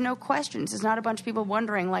 where there's no questions. It's not a bunch of people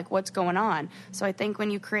wondering like what's going on. So I think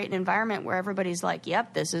when you create an environment where everybody's like,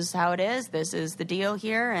 yep, this is how it is. This is the deal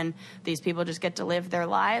here, and these people just get to live their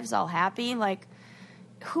lives all happy. Like,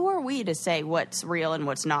 who are we to say what's real and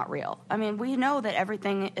what's not real? I mean, we know that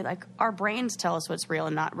everything, like, our brains tell us what's real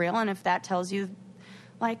and not real, and if that tells you,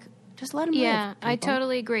 like, just let them live. Yeah, I people.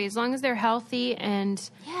 totally agree. As long as they're healthy and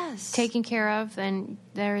taken care of, then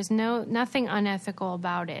there is nothing unethical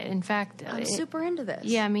about it. In fact, I'm super into this.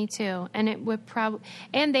 Yeah, me too. And it would probably,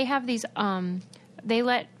 and they have these, they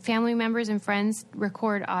let family members and friends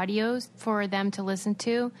record audios for them to listen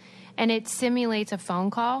to, and it simulates a phone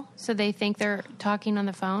call, so they think they're talking on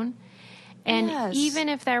the phone. And even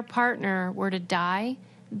if their partner were to die,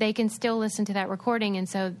 they can still listen to that recording, and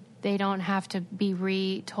so they don't have to be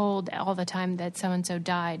retold all the time that so-and-so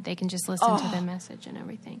died. They can just listen to the message and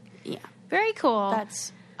everything. Yeah. Very cool.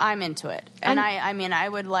 I'm into it. And I mean, I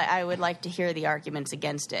would like to hear the arguments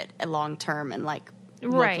against it long term, and like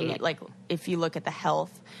looking at, like, if you look at the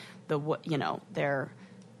health,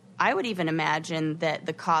 I would even imagine that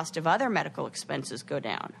the cost of other medical expenses go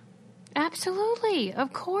down. Absolutely.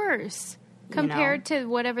 Of course. Compared to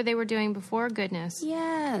whatever they were doing before, goodness.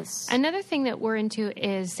 Yes. Another thing that we're into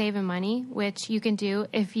is saving money, which you can do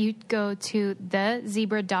if you go to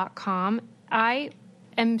thezebra.com. I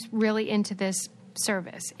am really into this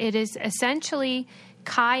service. It is essentially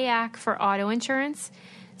Kayak for auto insurance.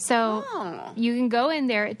 So you can go in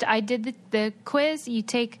there. I did the quiz. You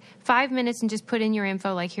take 5 minutes and just put in your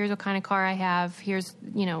info, like, here's what kind of car I have, here's,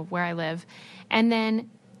 where I live. And then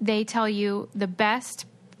they tell you the best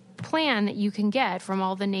plan that you can get from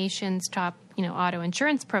all the nation's top, auto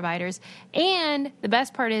insurance providers. And the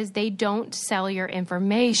best part is they don't sell your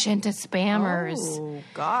information to spammers. Oh,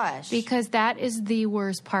 gosh. Because that is the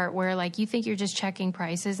worst part, where, like, you think you're just checking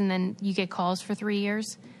prices and then you get calls for 3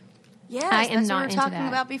 years. Yes, I am that's not what we were into talking that.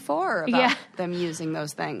 about before, about them using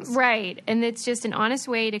those things. Right. And it's just an honest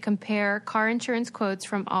way to compare car insurance quotes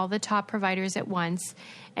from all the top providers at once.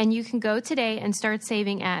 And you can go today and start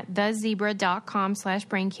saving at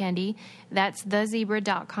thezebra.com/braincandy. That's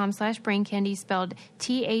thezebra.com/braincandy, spelled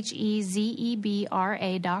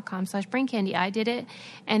THEZEBRA.com/braincandy. I did it,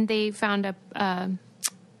 and they found a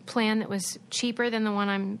plan that was cheaper than the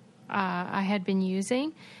one I had been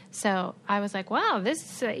using. So I was like, wow,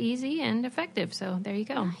 this is easy and effective. So there you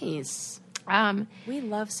go. Nice. We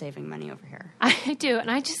love saving money over here. I do.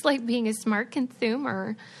 And I just like being a smart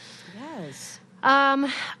consumer. Yes.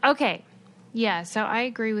 Okay. Yeah. So I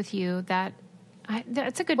agree with you that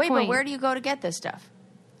that's a good point. Wait, but where do you go to get this stuff?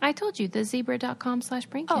 I told you,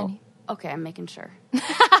 thezebra.com/braincandy. Oh, okay. I'm making sure.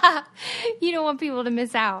 You don't want people to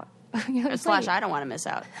miss out. Slash, I don't want to miss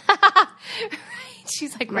out.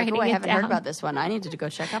 She's like writing I it haven't down. heard about this one. I needed to go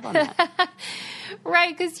check up on that.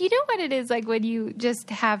 Right, because you know what it is like when you just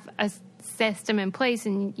have a system in place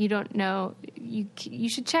and you don't know. You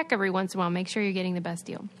should check every once in a while. Make sure you're getting the best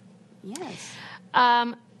deal. Yes.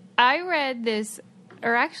 I read this,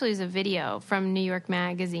 or actually it was a video from New York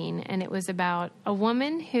Magazine, and it was about a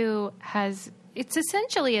woman who it's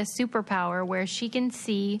essentially a superpower where she can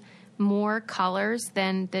see more colors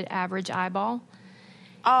than the average eyeball.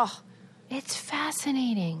 Oh, it's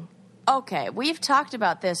fascinating. Okay, we've talked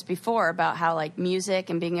about this before, about how, like, music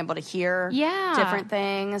and being able to hear different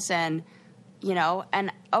things, and,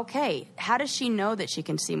 and okay, how does she know that she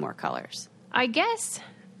can see more colors? I guess,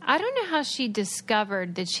 I don't know how she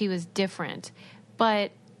discovered that she was different,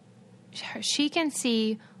 but she can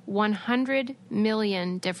see 100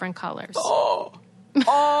 million different colors. Oh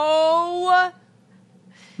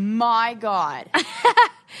my God.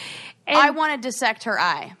 I want to dissect her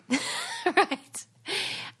eye. Right.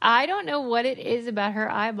 I don't know what it is about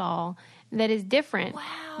her eyeball that is different.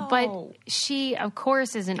 Wow. But she, of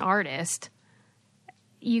course, is an artist.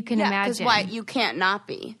 You can imagine. Because why? You can't not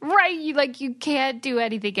be. Right. You can't do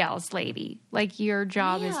anything else, lady. Like, your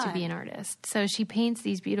job is to be an artist. So she paints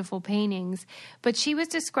these beautiful paintings. But she was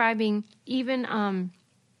describing even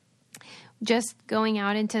just going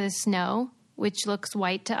out into the snow, which looks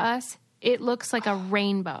white to us. It looks like a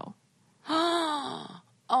rainbow.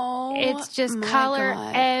 Oh, it's just color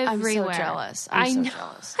everywhere. I'm so jealous. I'm so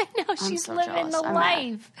jealous. I know. She's living the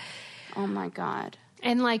life. Oh, my God.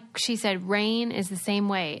 And like she said, rain is the same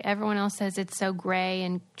way. Everyone else says it's so gray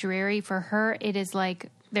and dreary. For her, it is like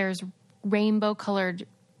there's rainbow-colored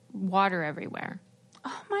water everywhere.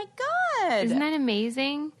 Oh, my God. Isn't that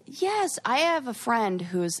amazing? Yes. I have a friend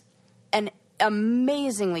who's an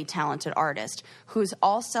amazingly talented artist who's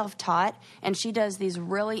all self-taught, and she does these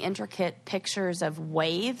really intricate pictures of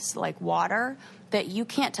waves, like water, that you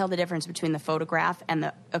can't tell the difference between the photograph and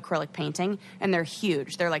the acrylic painting, and they're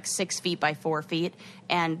huge. They're like 6 feet by 4 feet,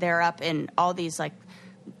 and they're up in all these, like,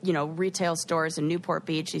 retail stores in Newport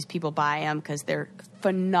Beach. These people buy them because they're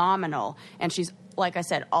phenomenal, and she's, like I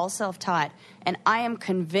said, all self-taught, and I am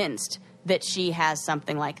convinced that she has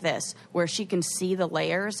something like this where she can see the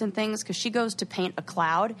layers and things, because she goes to paint a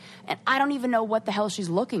cloud and I don't even know what the hell she's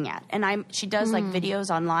looking at. And she does like videos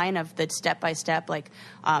online of the step-by-step, like,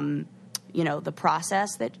 the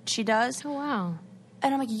process that she does. Oh, wow.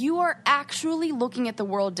 And I'm like, you are actually looking at the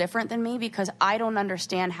world different than me, because I don't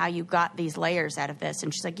understand how you got these layers out of this.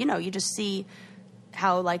 And she's like, you just see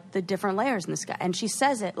how, like, the different layers in the sky. And she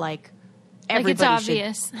says it like everybody it's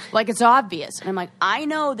obvious. Like it's obvious. And I'm like, I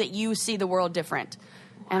know that you see the world different.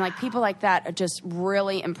 And, like, people like that just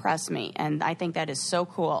really impress me. And I think that is so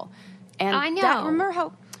cool. And I know. Remember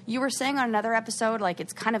how you were saying on another episode, like,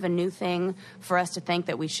 it's kind of a new thing for us to think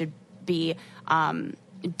that we should be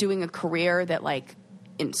doing a career that, like,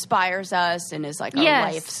 inspires us and is like our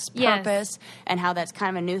life's purpose, and how that's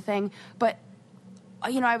kind of a new thing. But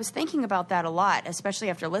I was thinking about that a lot,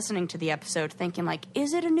 especially after listening to the episode, thinking, like,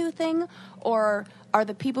 is it a new thing, or are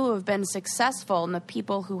the people who have been successful and the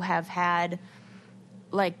people who have had,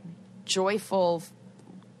 like, joyful,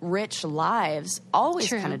 rich lives always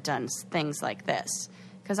kind of done things like this?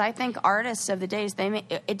 Because I think artists of the days,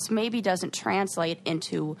 it maybe doesn't translate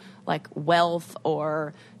into, like, wealth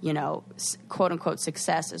or, quote unquote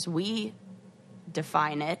success as we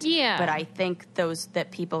define it. Yeah. But I think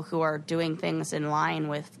that people who are doing things in line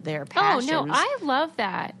with their passions. Oh, no, I love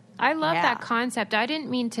that. I love that concept. I didn't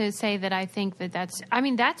mean to say that I think that's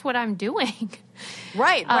what I'm doing.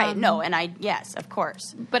 Right. No, and yes, of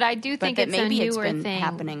course. But I do think it's maybe a newer it's been thing.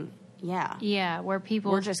 happening. Yeah. Yeah, where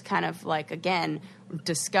people... We're just kind of, like, again,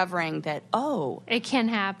 discovering that, it can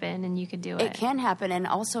happen and you can do it. It can happen, and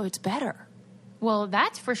also it's better. Well,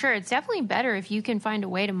 that's for sure. It's definitely better if you can find a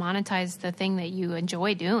way to monetize the thing that you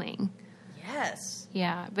enjoy doing. Yes.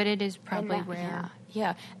 Yeah, but it is probably rare.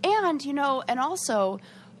 Yeah. And, and also,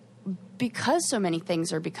 because so many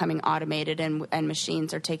things are becoming automated and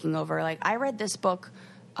machines are taking over, like, I read this book,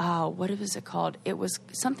 what was it called? It was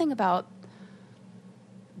something about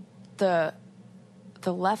the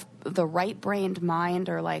right-brained mind,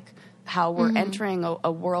 or, like, how we're entering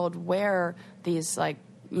a world where these, like,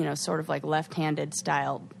 sort of like left-handed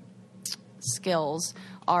style skills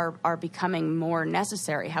are becoming more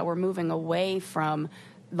necessary, how we're moving away from,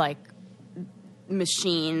 like,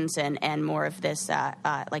 machines and more of this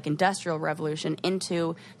like industrial revolution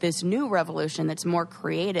into this new revolution that's more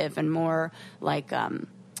creative and more like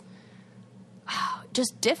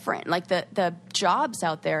just different, like the jobs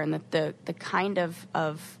out there and the kind of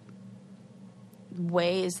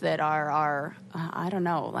ways that are I don't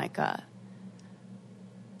know, like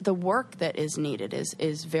the work that is needed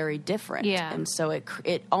is very different. Yeah. And so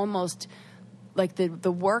it almost, like,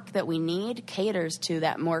 the work that we need caters to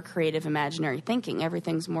that more creative imaginary thinking.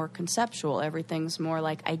 Everything's more conceptual. Everything's more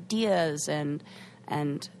like ideas and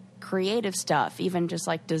creative stuff, even just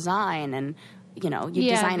like design. And, you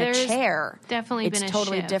design a chair. Definitely it's been a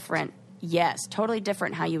totally shift. different. Yes, totally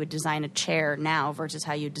different how you would design a chair now versus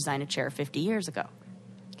how you would design a chair 50 years ago.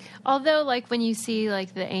 Although, like, when you see,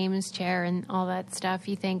 like, the Ames chair and all that stuff,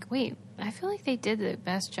 you think, wait, I feel like they did the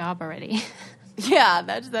best job already. Yeah,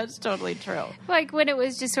 that's totally true. Like, when it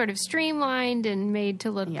was just sort of streamlined and made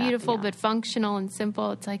to look beautiful but functional and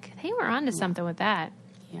simple, it's like they were onto something with that.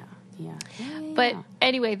 Yeah. But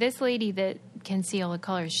anyway, this lady that can see all the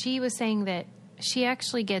colors, she was saying that she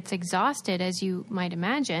actually gets exhausted, as you might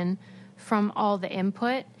imagine, from all the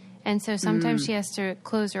input. And so sometimes she has to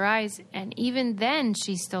close her eyes, and even then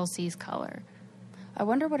she still sees color. I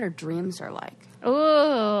wonder what her dreams are like.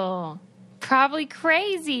 Oh, probably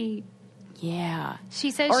crazy. Yeah. She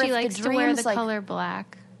says Or she if likes the to wear dreams, the like, color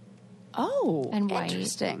black. Oh, And white.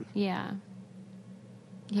 Interesting. Yeah.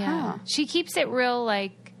 Yeah. Huh. She keeps it real,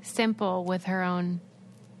 like, simple with her own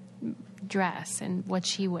dress and what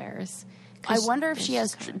she wears. I wonder if she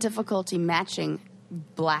has difficulty matching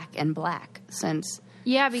black and black, since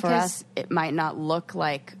Yeah, for us it might not look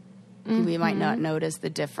like, we might not notice the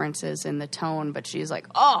differences in the tone, but she's like,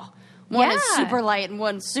 one is super light and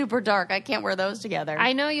one's super dark. I can't wear those together.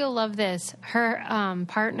 I know you'll love this. Her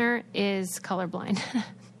partner is colorblind.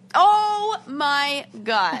 Oh my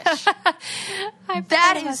gosh.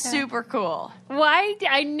 That is super cool. Why?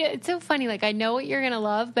 I know, it's so funny. Like, I know what you're going to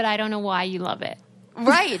love, but I don't know why you love it.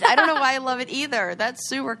 Right. I don't know why I love it either. That's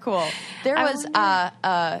super cool. There was,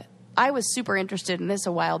 I was super interested in this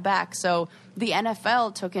a while back. So the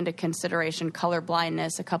NFL took into consideration color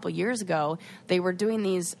blindness a couple years ago. They were doing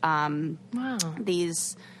these,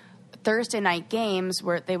 these Thursday night games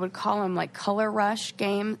where they would call them like color rush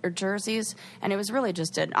game or jerseys. And it was really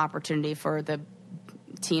just an opportunity for the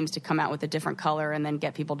teams to come out with a different color and then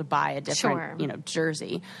get people to buy a different,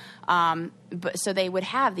 jersey. But so they would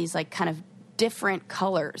have these like kind of different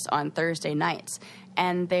colors on Thursday nights.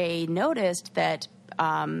 And they noticed that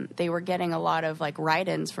they were getting a lot of like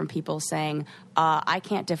write-ins from people saying, I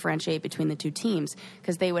can't differentiate between the two teams,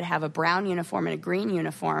 because they would have a brown uniform and a green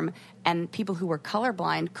uniform, and people who were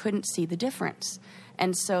colorblind couldn't see the difference.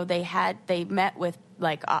 And so they met with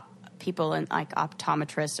like people in like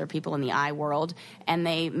optometrists or people in the eye world, and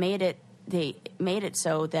they made it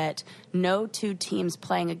so that no two teams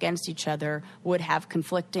playing against each other would have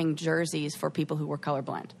conflicting jerseys for people who were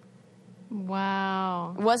colorblind.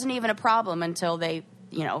 Wow. It wasn't even a problem until they,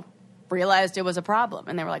 realized it was a problem.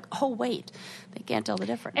 And they were like, oh, wait, they can't tell the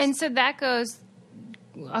difference. And so that goes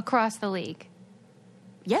across the league.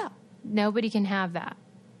 Yeah. Nobody can have that.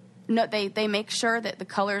 No, they make sure that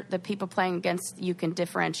the people playing against you can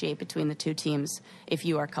differentiate between the two teams if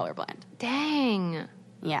you are colorblind. Dang.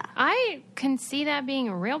 Yeah. I can see that being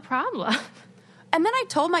a real problem. And then I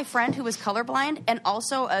told my friend who was colorblind and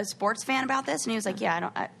also a sports fan about this, and he was like,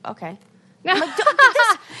 yeah, okay. I'm like,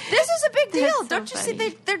 this is a big deal. That's so Don't you see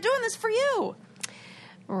funny. they're doing this for you?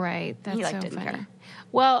 Right. That's He, so didn't funny. care.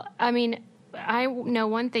 Well, I mean, I know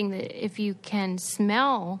one thing, that if you can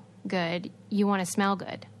smell good, you want to smell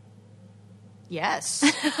good. Yes.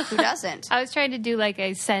 Who doesn't? I was trying to do like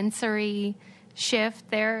a sensory shift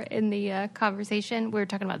there in the conversation. We were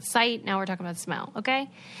talking about sight. Now we're talking about smell. Okay.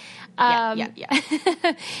 Yeah.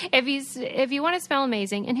 If you want to smell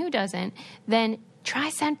amazing, and who doesn't, then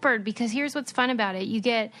try Scentbird, because here's what's fun about it. You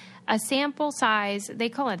get a sample size. They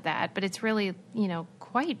call it that, but it's really,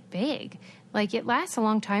 quite big. Like, it lasts a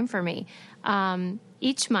long time for me.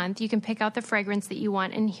 Each month you can pick out the fragrance that you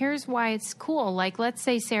want. And here's why it's cool. Like, let's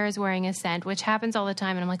say Sarah's wearing a scent, which happens all the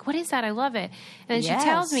time. And I'm like, what is that? I love it. And then Yes. she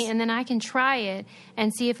tells me, and then I can try it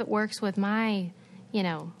and see if it works with my,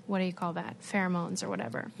 what do you call that? Pheromones or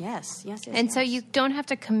whatever. Yes. And so you don't have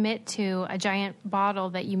to commit to a giant bottle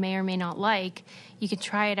that you may or may not like. You can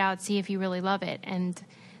try it out, see if you really love it. And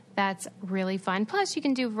that's really fun. Plus, you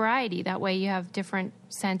can do variety. That way you have different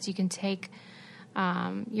scents. You can take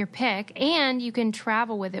your pick, and you can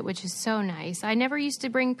travel with it, which is so nice. I never used to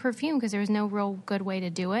bring perfume because there was no real good way to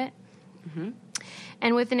do it. Mm-hmm.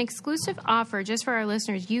 And with an exclusive offer just for our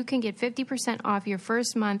listeners, you can get 50% off your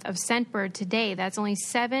first month of Scentbird today. That's only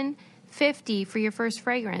 $7.50 for your first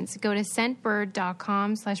fragrance. Go to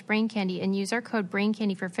scentbird.com/braincandy and use our code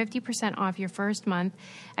braincandy for 50% off your first month.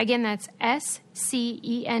 Again, that's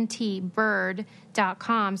SCENT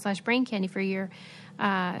bird.com/braincandy for your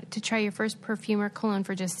to try your first perfume or cologne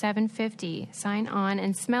for just $7.50. Sign on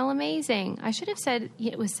and smell amazing. I should have said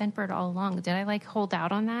it was Scentbird all along. Did I hold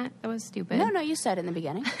out on that? That was stupid. No, you said it in the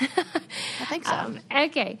beginning. I think so.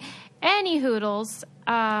 Okay. Any hoodles.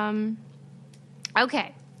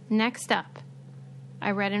 Okay. Next up, I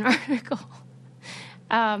read an article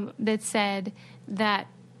that said that,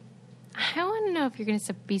 I want to know if you're going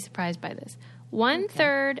to be surprised by this.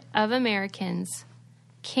 1/3 of Americans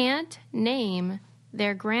can't name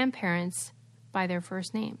their grandparents by their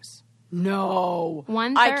first names. No.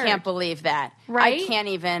 1/3. I can't believe that. Right? I can't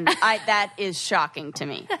even. That is shocking to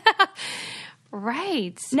me.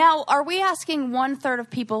 Right. Now, are we asking 1/3 of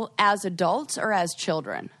people as adults or as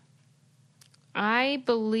children? I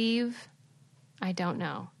believe, I don't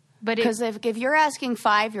know. But Because if you're asking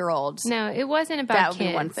 5-year-olds, no, it wasn't about that would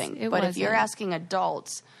kids. be one thing. It But if you're wasn't. asking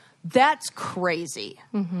adults, that's crazy.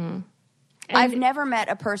 Mm-hmm. I've never met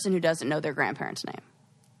a person who doesn't know their grandparents' name.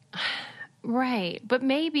 Right. But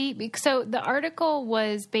maybe, so the article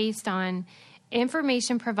was based on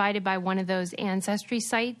information provided by one of those ancestry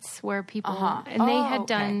sites where people, and they had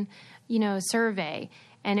done, a survey,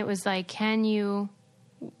 and it was like,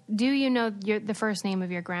 do you know the first name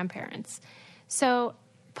of your grandparents? So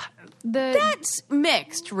That's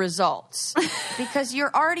mixed results because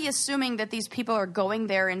you're already assuming that these people are going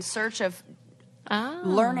there in search of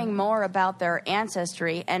learning more about their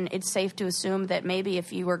ancestry, and it's safe to assume that maybe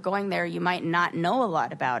if you were going there, you might not know a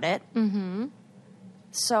lot about it. Mm-hmm.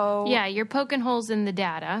 So yeah, you're poking holes in the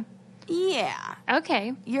data. Yeah.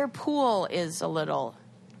 Okay. Your pool is a little...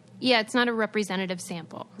 Yeah, it's not a representative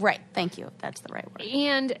sample. Right. Thank you. That's the right word.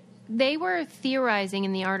 And they were theorizing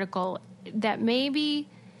in the article that maybe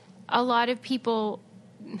a lot of people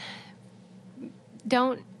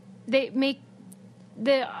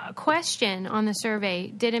the question on the survey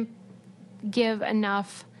didn't give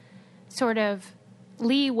enough sort of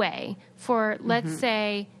leeway for, let's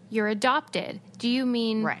say, you're adopted. Do you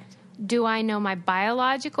mean, Right. do I know my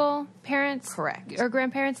biological parents' Correct. or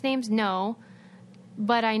grandparents' names? No.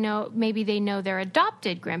 But I know, maybe they know their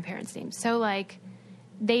adopted grandparents' names. So,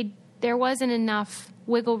 there wasn't enough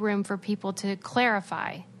wiggle room for people to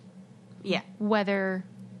clarify Yeah. whether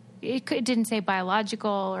it didn't say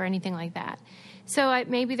biological or anything like that. So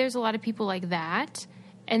maybe there's a lot of people like that.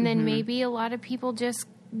 And then maybe a lot of people just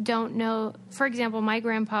don't know. For example, my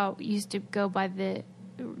grandpa used to go by the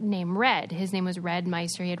name Red. His name was Red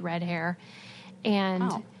Meister. He had red hair.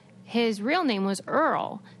 And his real name was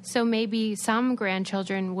Earl. So maybe some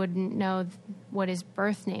grandchildren wouldn't know what his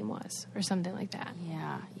birth name was or something like that.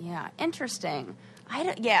 Yeah. Interesting.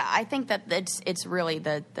 I think that it's really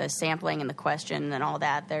the sampling and the question and all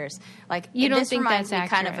that. There's like you don't this think reminds that's me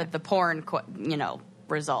kind accurate. of the porn,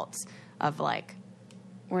 results of like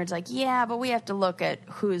where it's like, yeah, but we have to look at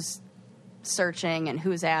who's searching and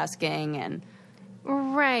who's asking, and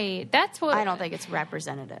right. That's what I don't think it's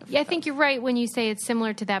representative. Yeah, I think you're right when you say it's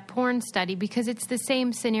similar to that porn study, because it's the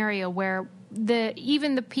same scenario where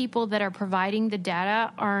even the people that are providing the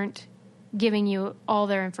data aren't giving you all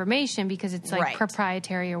their information because it's like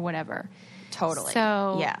proprietary or whatever. Totally.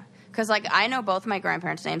 So yeah. Because, like, I know both my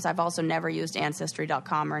grandparents' names. I've also never used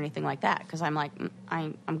Ancestry.com or anything like that because I'm like,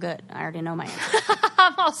 I'm good. I already know my ancestry.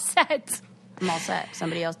 I'm all set. I'm all set.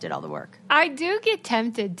 Somebody else did all the work. I do get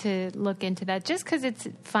tempted to look into that just because it's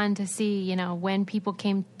fun to see, when people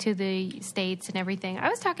came to the States and everything. I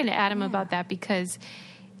was talking to Adam about that because,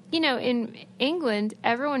 in England,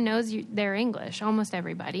 everyone knows they're English, almost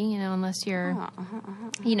everybody, unless you're,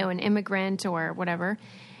 an immigrant or whatever.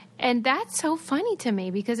 And that's so funny to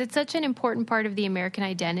me because it's such an important part of the American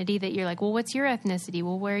identity that you're like, well, what's your ethnicity?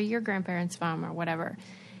 Well, where are your grandparents from or whatever?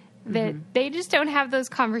 That they just don't have those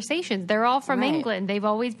conversations. They're all from England. They've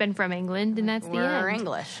always been from England, and that's the end. We're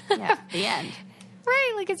English. Yeah, the end.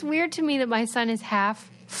 Right. Like, it's weird to me that my son is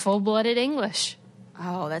half full-blooded English.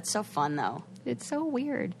 Oh, that's so fun, though. It's so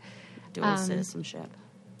weird. Dual citizenship.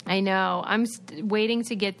 I know. I'm waiting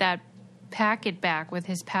to get that packet back with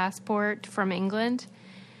his passport from England.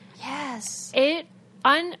 Yes. It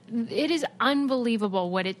is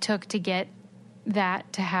unbelievable what it took to get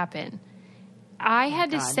that to happen. I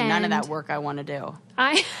had to send... None of that work I want to do.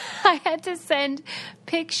 I had to send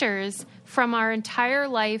pictures from our entire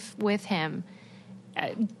life with him,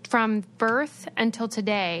 from birth until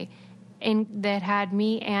today, that had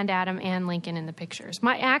me and Adam and Lincoln in the pictures.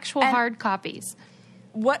 My actual hard copies.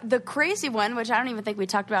 What the crazy one, which I don't even think we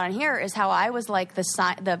talked about in here, is how I was like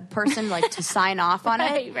the person like to sign off on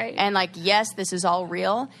it, right. And like, yes, this is all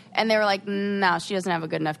real. And they were like, no, she doesn't have a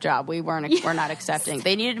good enough job. We're not accepting.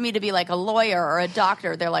 They needed me to be like a lawyer or a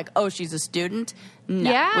doctor. They're like, oh, she's a student. No,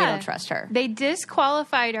 we don't trust her. They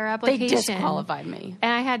disqualified our application. They disqualified me,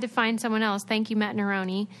 and I had to find someone else. Thank you, Matt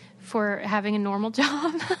Neroni, for having a normal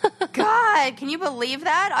job. God, can you believe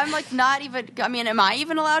that? I'm like not even. I mean, am I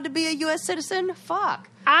even allowed to be a U.S. citizen? Fuck.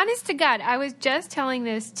 Honest to God, I was just telling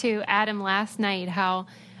this to Adam last night, how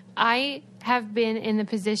I have been in the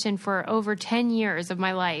position for over 10 years of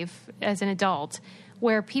my life as an adult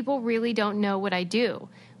where people really don't know what I do.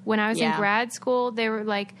 When I was in grad school, they were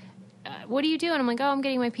like, what do you do? And I'm like, oh, I'm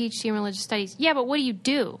getting my PhD in religious studies. Yeah, but what do you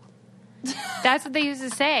do? That's what they used to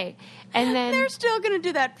say. And then they're still going to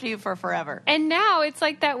do that to you for forever. And now it's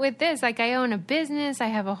like that with this. Like, I own a business. I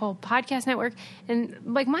have a whole podcast network. And,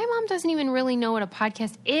 like, my mom doesn't even really know what a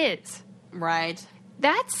podcast is. Right.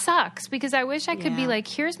 That sucks because I wish I could be like,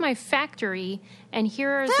 here's my factory and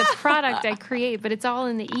here's the product I create, but it's all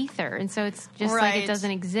in the ether. And so it's just like it doesn't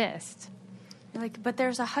exist. Like, but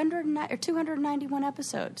there's 291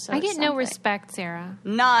 episodes. So I get no respect, Sarah.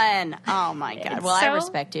 None. Oh my God. It's well, so I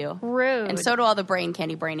respect you. Rude. And so do all the brain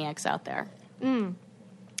candy brainiacs out there.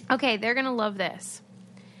 Okay, they're gonna love this.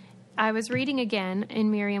 I was reading again in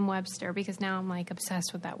Merriam-Webster because now I'm like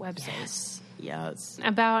obsessed with that website. Yes.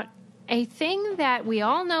 About a thing that we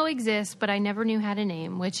all know exists, but I never knew how to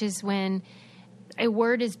name, which is when a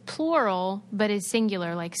word is plural but is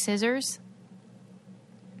singular, like scissors.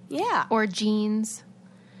 Yeah. Or jeans.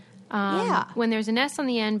 When there's an S on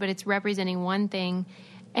the end, but it's representing one thing,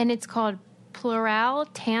 and it's called plural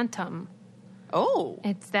tantum. Oh.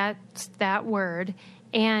 It's that word.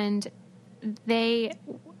 And it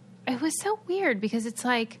was so weird because it's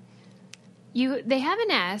like they have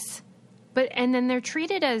an S, and then they're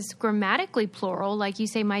treated as grammatically plural, like you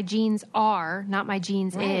say my jeans are, not my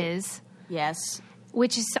jeans is. Yes.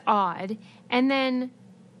 Which is odd. And then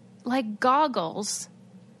like goggles.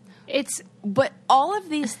 But all of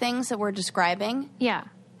these things that we're describing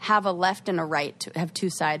have a left and a right, have two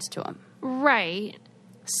sides to them. Right.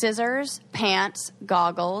 Scissors, pants,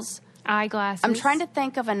 goggles. Eyeglasses. I'm trying to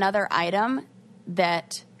think of another item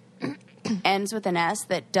that ends with an S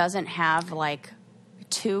that doesn't have like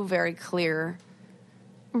two very clear...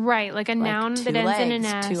 Right, like a noun that ends in an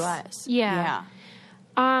S. Two I's. Yeah.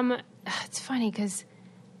 It's funny because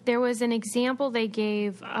there was an example they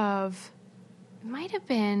gave of might have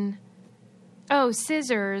been,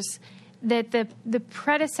 scissors, that the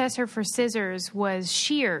predecessor for scissors was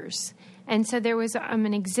shears. And so there was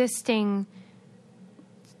an existing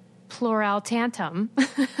plural tantum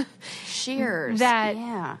Shears.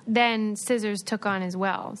 that then scissors took on as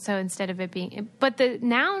well. So instead of it being, but the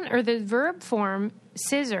noun or the verb form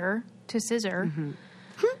scissor to scissor. Mm-hmm.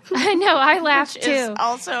 I know, I laughed too.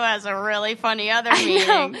 Also has a really funny other meaning.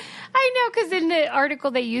 I know, because in the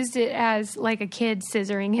article they used it as like a kid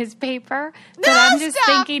scisoring his paper. But I'm just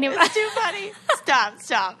thinking it's too funny.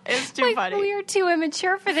 Stop. It's too funny. We are too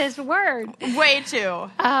immature for this word. Way too.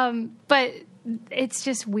 But it's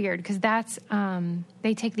just weird because that's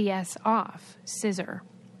they take the S off, scissor.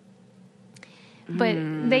 But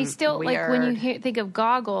they still weird. like when you think of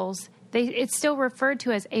goggles, it's still referred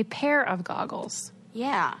to as a pair of goggles.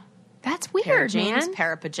 Yeah. That's weird, pair of jeans, man.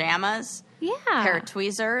 pair of pajamas. Yeah. Pair of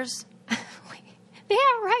tweezers. Yeah,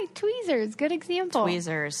 right. Tweezers. Good example.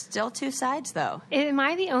 Tweezers. Still two sides, though. Am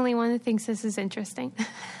I the only one that thinks this is interesting?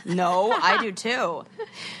 No, I do too.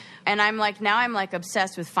 And I'm like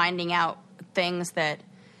obsessed with finding out things that,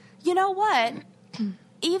 you know what?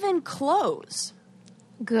 Even clothes.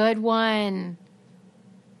 Good one.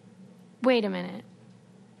 Wait a minute.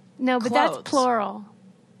 No, but Clothes. that's plural.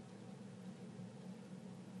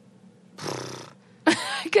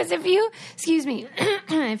 Because if you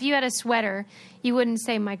had a sweater, you wouldn't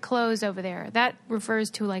say my clothes over there. That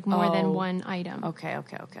refers to like more than one item. Okay.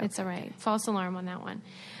 It's all right. False alarm on that one.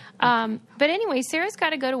 But anyway, Sarah's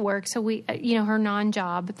got to go to work, so we, her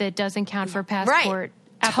non-job that doesn't count for passport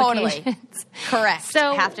applications. Totally. Correct.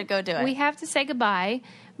 So have to go do it. We have to say goodbye,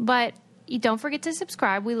 but you don't forget to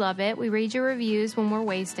subscribe. We love it. We read your reviews when we're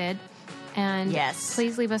wasted. And yes,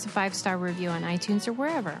 please leave us a 5-star review on iTunes or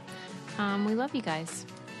wherever. We love you guys.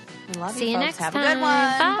 We love See you, you folks. next Have time. a good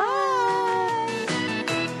one. Bye.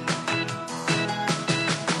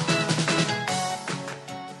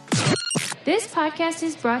 This podcast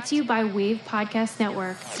is brought to you by Wave Podcast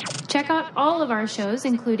Network. Check out all of our shows,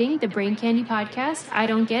 including the Brain Candy Podcast, I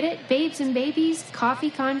Don't Get It, Babes and Babies,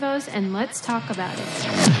 Coffee Convos, and Let's Talk About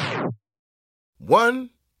It. 1,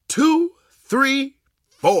 2, 3,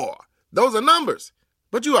 4. Those are numbers.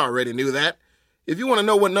 But you already knew that. If you want to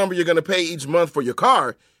know what number you're going to pay each month for your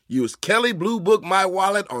car, use Kelley Blue Book My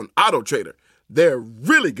Wallet on AutoTrader. They're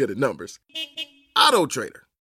really good at numbers. AutoTrader.